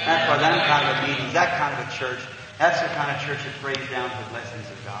 That's what that kind of meetings, that kind of a church, that's the kind of church that prays down to the blessings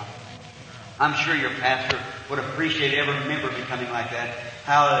of God. I'm sure your pastor would appreciate every member becoming like that.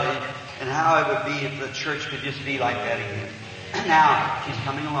 How it would be if the church could just be like that again. Now, she's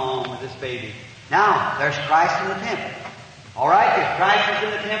coming along with this baby. Now, there's Christ in the temple. All right, if Christ is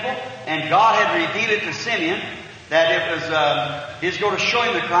in the temple, and God had revealed it to Simeon that it was He's going to show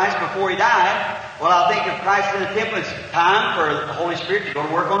him the Christ before he died. Well, I think if Christ is in the temple, it's time for the Holy Spirit to go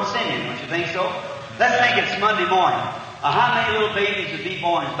to work on Simeon. Don't you think so? Let's think it's Monday morning. How many little babies would be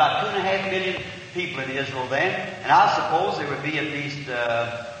born? It's about 2.5 million people in Israel then, and I suppose there would be at least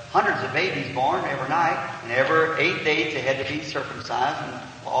hundreds of babies born every night, and every 8 days they had to be circumcised and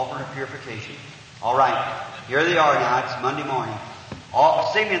offered a purification. All right, here they are now. It's Monday morning.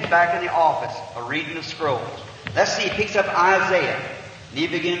 Simeon's back in the office, reading the scrolls. Let's see, he picks up Isaiah, and he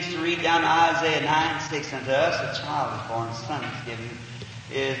begins to read down to Isaiah 9:6. Unto us a child is born, a son is given.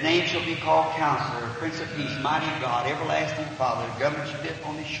 His name shall be called Counselor, Prince of Peace, Mighty God, Everlasting Father. The government shall be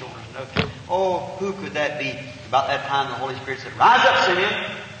upon his shoulders. Oh, who could that be? About that time, the Holy Spirit said, "Rise up, Simeon.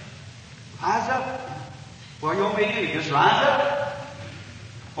 Rise up." What do you want me to do? Just rise up?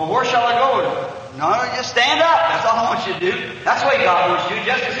 Well, where shall I go? No, just stand up. That's all I want you to do. That's what God wants you to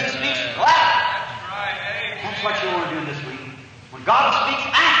do. Just as He speaks, clap. That's what you want to do this week. When God speaks,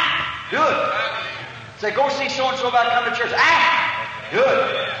 act. Do it. Say, go see so-and-so about coming to church. Act. Do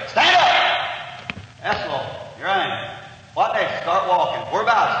it. Stand up. That's all. You're right. What next? Start walking.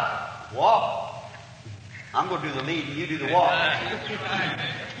 Whereabouts? Walk. I'm going to do the lead and you do the walk.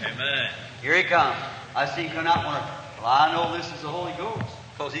 Amen. Here He comes. I see him come out one. Well, I know this is the Holy Ghost.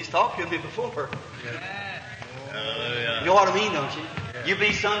 Because He's talked to me before. Hallelujah. You know what I mean, don't you? You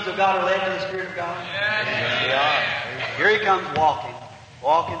believe sons of God are led by the Spirit of God? They are. Here He comes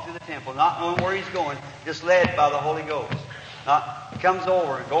walking through the temple, not knowing where He's going, just led by the Holy Ghost. He comes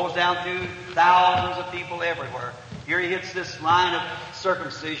over and goes down through thousands of people everywhere. Here He hits this line of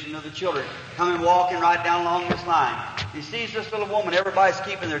circumcision of the children, coming walking right down along this line. He sees this little woman everybody's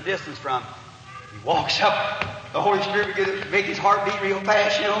keeping their distance from. He walks up. The Holy Spirit begins to make his heart beat real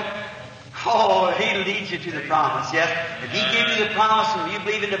fast, you know. Oh, He leads you to the promise, yes. If He gives you the promise and you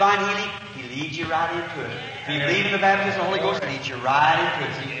believe in divine healing, He leads you right into it. If you believe in the baptism of the Holy Ghost, He leads you right into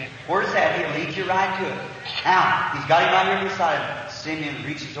it. See, where's that? He'll lead you right to it. Now, He's got him right here beside him. Simeon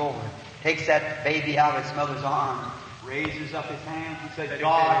reaches over, takes that baby out of its mother's arm, raises up his hands and says,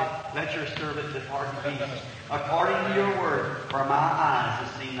 God, let your servant depart in peace, according to your word, for my eyes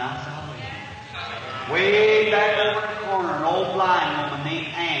have seen thy salvation. Way back over in the corner, an old blind woman named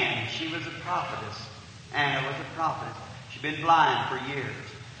Anne. She was a prophetess. Anna was a prophetess. She'd been blind for years.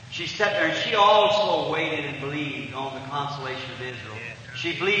 She sat there and she also waited and believed on the consolation of Israel.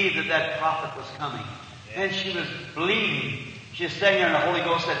 She believed that that prophet was coming. And she was believing. She was sitting there and the Holy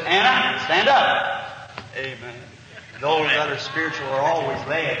Ghost said, Anna, stand up. Amen. Those that are spiritual are always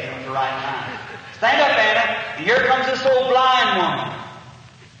led to the right time. Stand up, Anna. And here comes this old blind woman.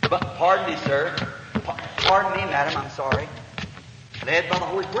 But pardon me, sir. Pardon me, madam, I'm sorry. Led by the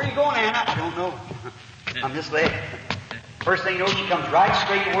Holy Spirit. Where are you going, Anna? I don't know. I'm just led. First thing you know, she comes right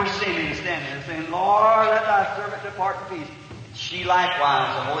straight to where Simeon is standing there saying, Lord, let thy servant depart in peace. And she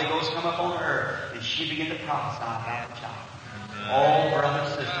likewise, the Holy Ghost come upon her, and she began to prophesy about the child. Oh, brother and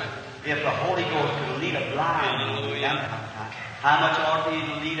sister, if the Holy Ghost could lead a blind man down time, how much ought He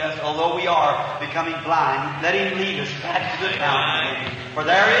to lead us, although we are becoming blind, let Him lead us back to the fountain. For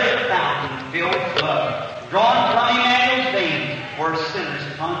there is a fountain filled with blood, drawn from Emmanuel's veins, where sinners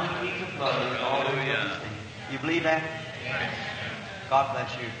come to meet the blood of all the things. You believe that? God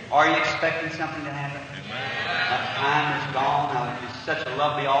bless you. Are you expecting something to happen? That time is gone. Now, it's such a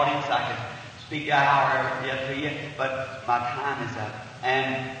lovely audience. I could speak an hour yet to you, but my time is up.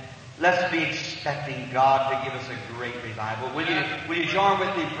 And let's be expecting God to give us a great revival. Will you join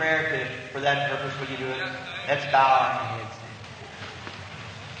with me in prayer for that purpose? Will you do it? Let's bow our heads.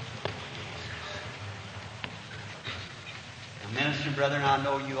 Christian brethren, I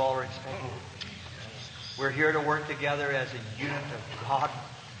know you all are expecting. We're here to work together as a unit of God.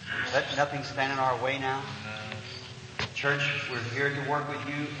 Let nothing stand in our way now. Church, we're here to work with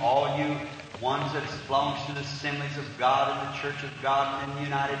you, all you ones that belongs to the Assemblies of God and the Church of God and the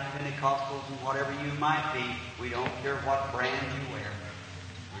United Pentecostals and whatever you might be. We don't care what brand you wear.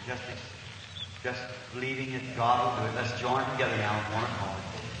 We're just believing that God will do it. Let's join together now in one accord.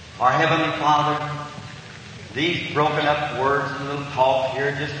 Our Heavenly Father, these broken up words and little talk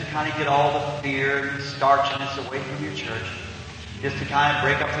here just to kind of get all the fear and starchiness away from your church, just to kind of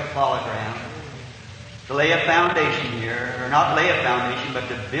break up the solid ground, to lay a foundation here, or not lay a foundation, but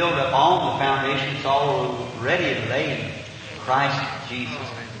to build up on the foundation that's already laid, Christ Jesus.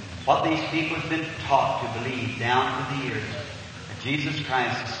 What these people have been taught to believe down to the years, that Jesus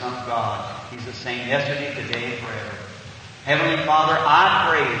Christ, the Son of God, He's the same yesterday, today, and forever. Heavenly Father, I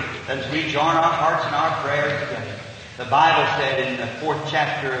pray that as we join our hearts and our prayers together, the Bible said in the 4th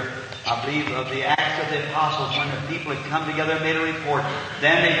chapter, I believe, of the Acts of the Apostles, when the people had come together and made a report,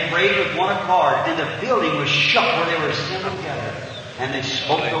 then they prayed with one accord, and the building was shook where they were assembled together, and they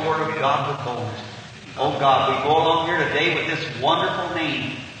spoke the Word of God with boldness. Oh God, we go along here today with this wonderful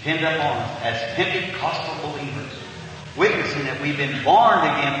name pinned up on us as Pentecostal believers, witnessing that we've been born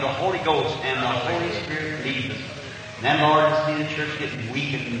again of the Holy Ghost and the Holy Spirit leads us. And then, Lord, to see the church getting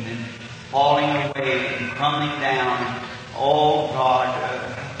weakened and falling away and crumbling down. And, oh, God,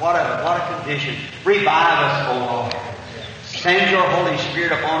 what a condition. Revive us, O Lord. Send your Holy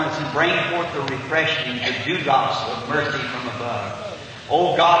Spirit upon us and bring forth the refreshing, the dewdrops of mercy from above.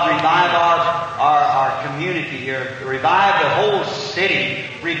 Oh, God, revive our community here. Revive the whole city.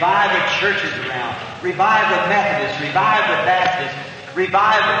 Revive the churches around. Revive the Methodists. Revive the Baptists.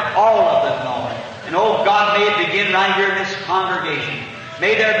 Revive all of them, Lord. And oh God, may it begin right here in this congregation.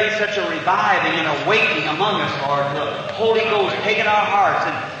 May there be such a reviving and awakening among us, Lord. The Holy Ghost taking our hearts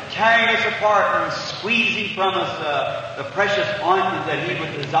and tearing us apart and squeezing from us the precious ointment that He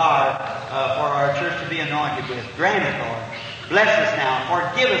would desire for our church to be anointed with. Grant it, Lord. Bless us now.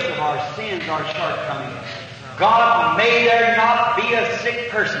 Forgive us of our sins, our shortcomings. God, may there not be a sick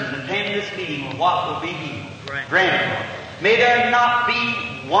person attending this meeting with what will be healed. Grant it, Lord. May there not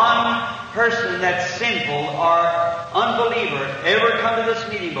be one person that's sinful or unbeliever ever come to this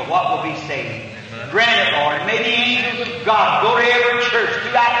meeting but what will be saved. Grant it, Lord. May the angels of God go to every church,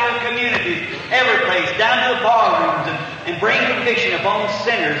 throughout the communities, every place, down to the barrooms, and bring conviction upon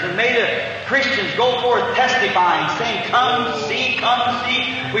sinners. And may the Christians go forth testifying, saying, come see, come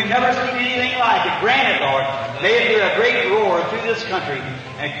see. We've never seen anything like it. Grant it, Lord. May it be a great roar through this country,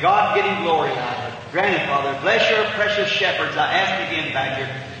 and God getting glory out of it. Grant it, Father. Bless your precious shepherds. I ask again back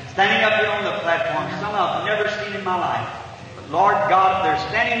here, standing up here on the platform, some I've never seen in my life. But Lord God, they're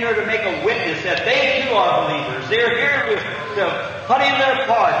standing here to make a witness that they too are believers. They're here to put in their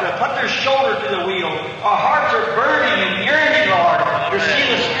part, to put their shoulder to the wheel. Our hearts are burning and yearning, Lord, to see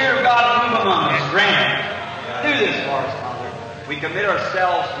the Spirit of God move among us. Grant it. Do this for us, Father. We commit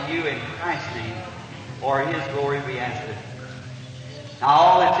ourselves to you in Christ's name. For His glory we ask it. Now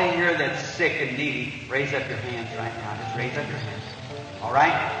all that's in here that's sick and needy, raise up your hands right now. Just raise up your hands. All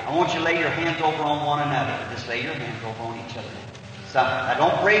right? I want you to lay your hands over on one another. Just lay your hands over on each other. So, now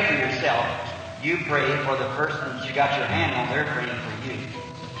don't pray for yourself. You pray for the person that you got your hand on. They're praying for you.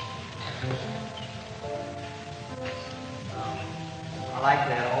 I like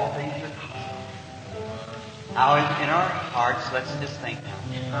that. All things are possible. Now in our hearts, let's just think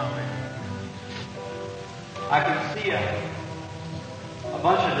now. I can see a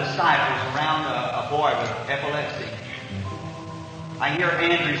bunch of disciples around a boy with epilepsy. I hear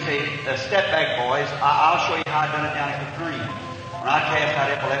Andrew say, step back, boys. I'll show you how I done it down at Capernaum. When I cast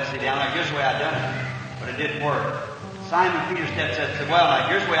out epilepsy down there, here's the way I done it. But it didn't work. Simon Peter stepped up and said, well, now,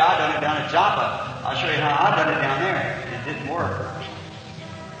 here's the way I done it down at Joppa. I'll show you how I done it down there. And it didn't work.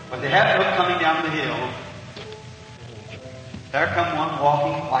 But they have to look coming down the hill. There come one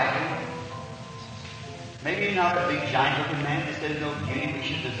walking quietly. Maybe he's not a big giant-looking man that says no beauty we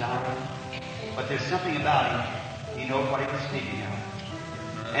should desire him. But there's something about him. He knows what he was speaking of.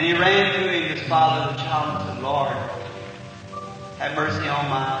 And he ran to him, his father, the child, and said, Lord, have mercy on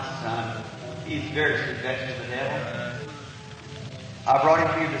my son. He's very vexed with the devil. I brought him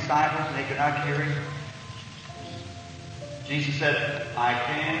to your disciples, and they could not cure him. Jesus said, I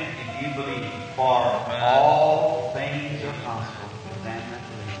can if you believe, for all things are possible to them that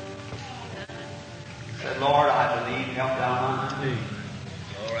believe. He said, Lord, I believe, help thou my unbelief.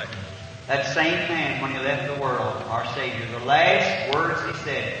 All right. That same man, when he left the world, our Savior, the last words he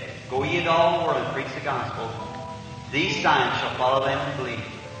said, go ye into all the world and preach the gospel. These signs shall follow them who believe.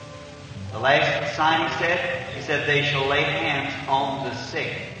 The last sign he said, they shall lay hands on the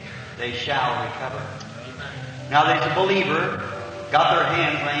sick. They shall recover. Now there's a believer, got their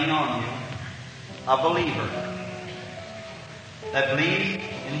hands laying on you. A believer that believes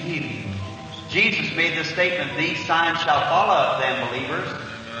in healing. Jesus made the statement, these signs shall follow them believers.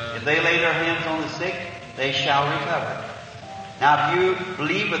 If they lay their hands on the sick, they shall recover. Now if you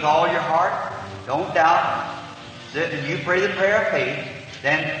believe with all your heart, don't doubt, that you pray the prayer of faith,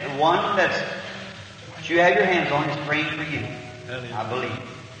 then the one that you have your hands on is praying for you. I believe.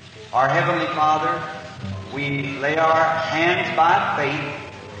 Our Heavenly Father, we lay our hands by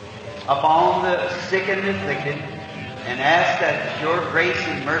faith upon the sick and afflicted and ask that your grace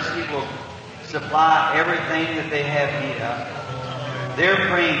and mercy will supply everything that they have need of. They're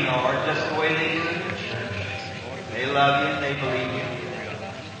praying, Lord, just the way they do in the church. They love you and they believe you.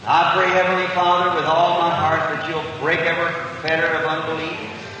 I pray, Heavenly Father, with all my heart that you'll break every fetter of unbelief.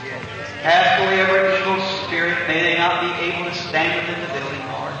 Cast away every evil spirit. May they not be able to stand within the building,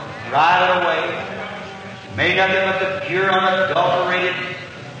 Lord. Drive it away. May nothing but the pure, unadulterated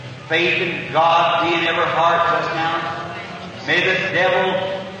faith in God be in every heart just now. May the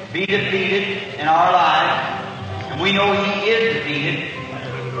devil be defeated in our lives. And we know he is defeated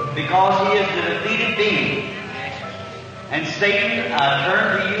because he is the defeated being. And Satan, I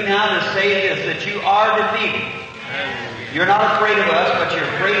turn to you now to say this, that you are defeated. You're not afraid of us, but you're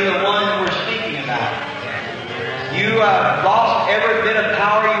afraid of the one that we're speaking about. You lost every bit of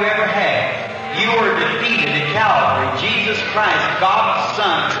power you ever had. You were defeated at Calvary. Jesus Christ, God's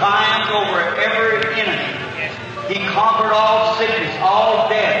Son, triumphed over every enemy. He conquered all sickness, all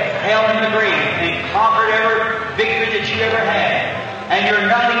death, hell and the grave, and conquered every victory that you ever had. And you're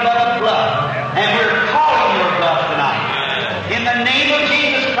nothing but a bluff. And we're calling your bluff tonight. In the name of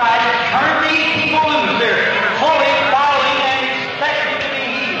Jesus Christ, turn these people loose. They're fully following and expecting to be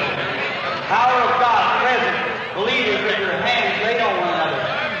healed. Power of God present. Believers with their hands laid on one another.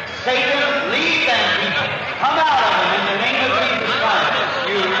 Satan, leave them people. Come out of them in the name of Jesus Christ.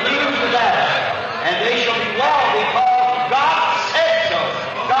 You leave to that. And they shall be well because God said so.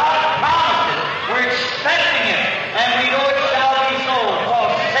 God promised it. We're expecting it. And we know it shall be so.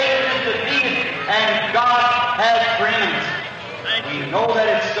 Because Satan is defeated and God has preeminence. We know that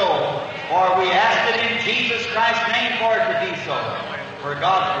it's so, for we ask it in Jesus Christ's name for it to be so, for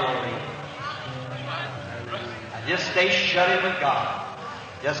God's glory. Now just stay shut in with God.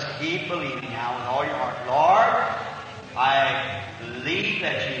 Just keep believing now with all your heart. Lord, I believe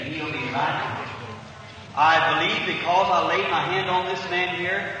that you heal me right now. I believe because I laid my hand on this man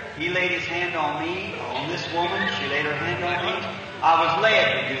here, he laid his hand on me, on this woman, she laid her hand on me. I was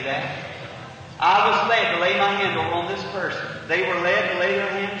led to do that. I was led to lay my hand over on this person. They were led to lay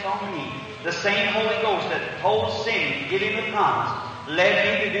their hands on me. The same Holy Ghost that told Simeon to give him the promise led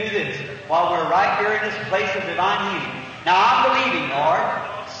me to do this while we're right here in this place of divine healing. Now I'm believing, Lord.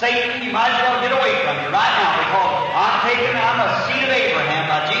 Satan, you might as well get away from me right now because I'm a seed of Abraham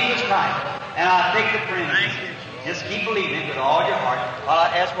by Jesus Christ. And I take the preeminence. Just keep believing with all your heart. While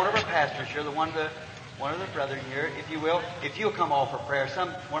I ask one of our pastors here, one of the brethren here, if you will, if you'll come all for prayer,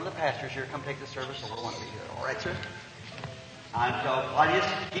 one of the pastors here, come take the service over. Want to be here. All right, sir? And so, I'll just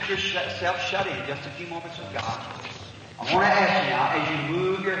keep yourself shut in just a few moments with God. I want to ask you now, as you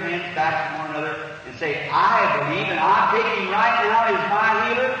move your hands back from one another and say, I believe and I take him right now as my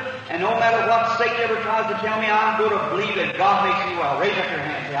healer, and no matter what Satan ever tries to tell me, I'm going to believe that God makes me well. Raise up your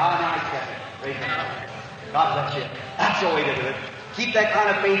hand and say, I now accept it. Raise up your hand. God bless you. That's the way to do it. Keep that kind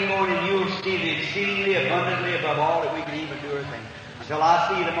of faith going and you'll see the exceedingly abundantly above all that we can even do or think. Until I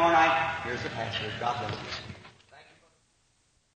see you tomorrow night, here's the pastor. God bless you.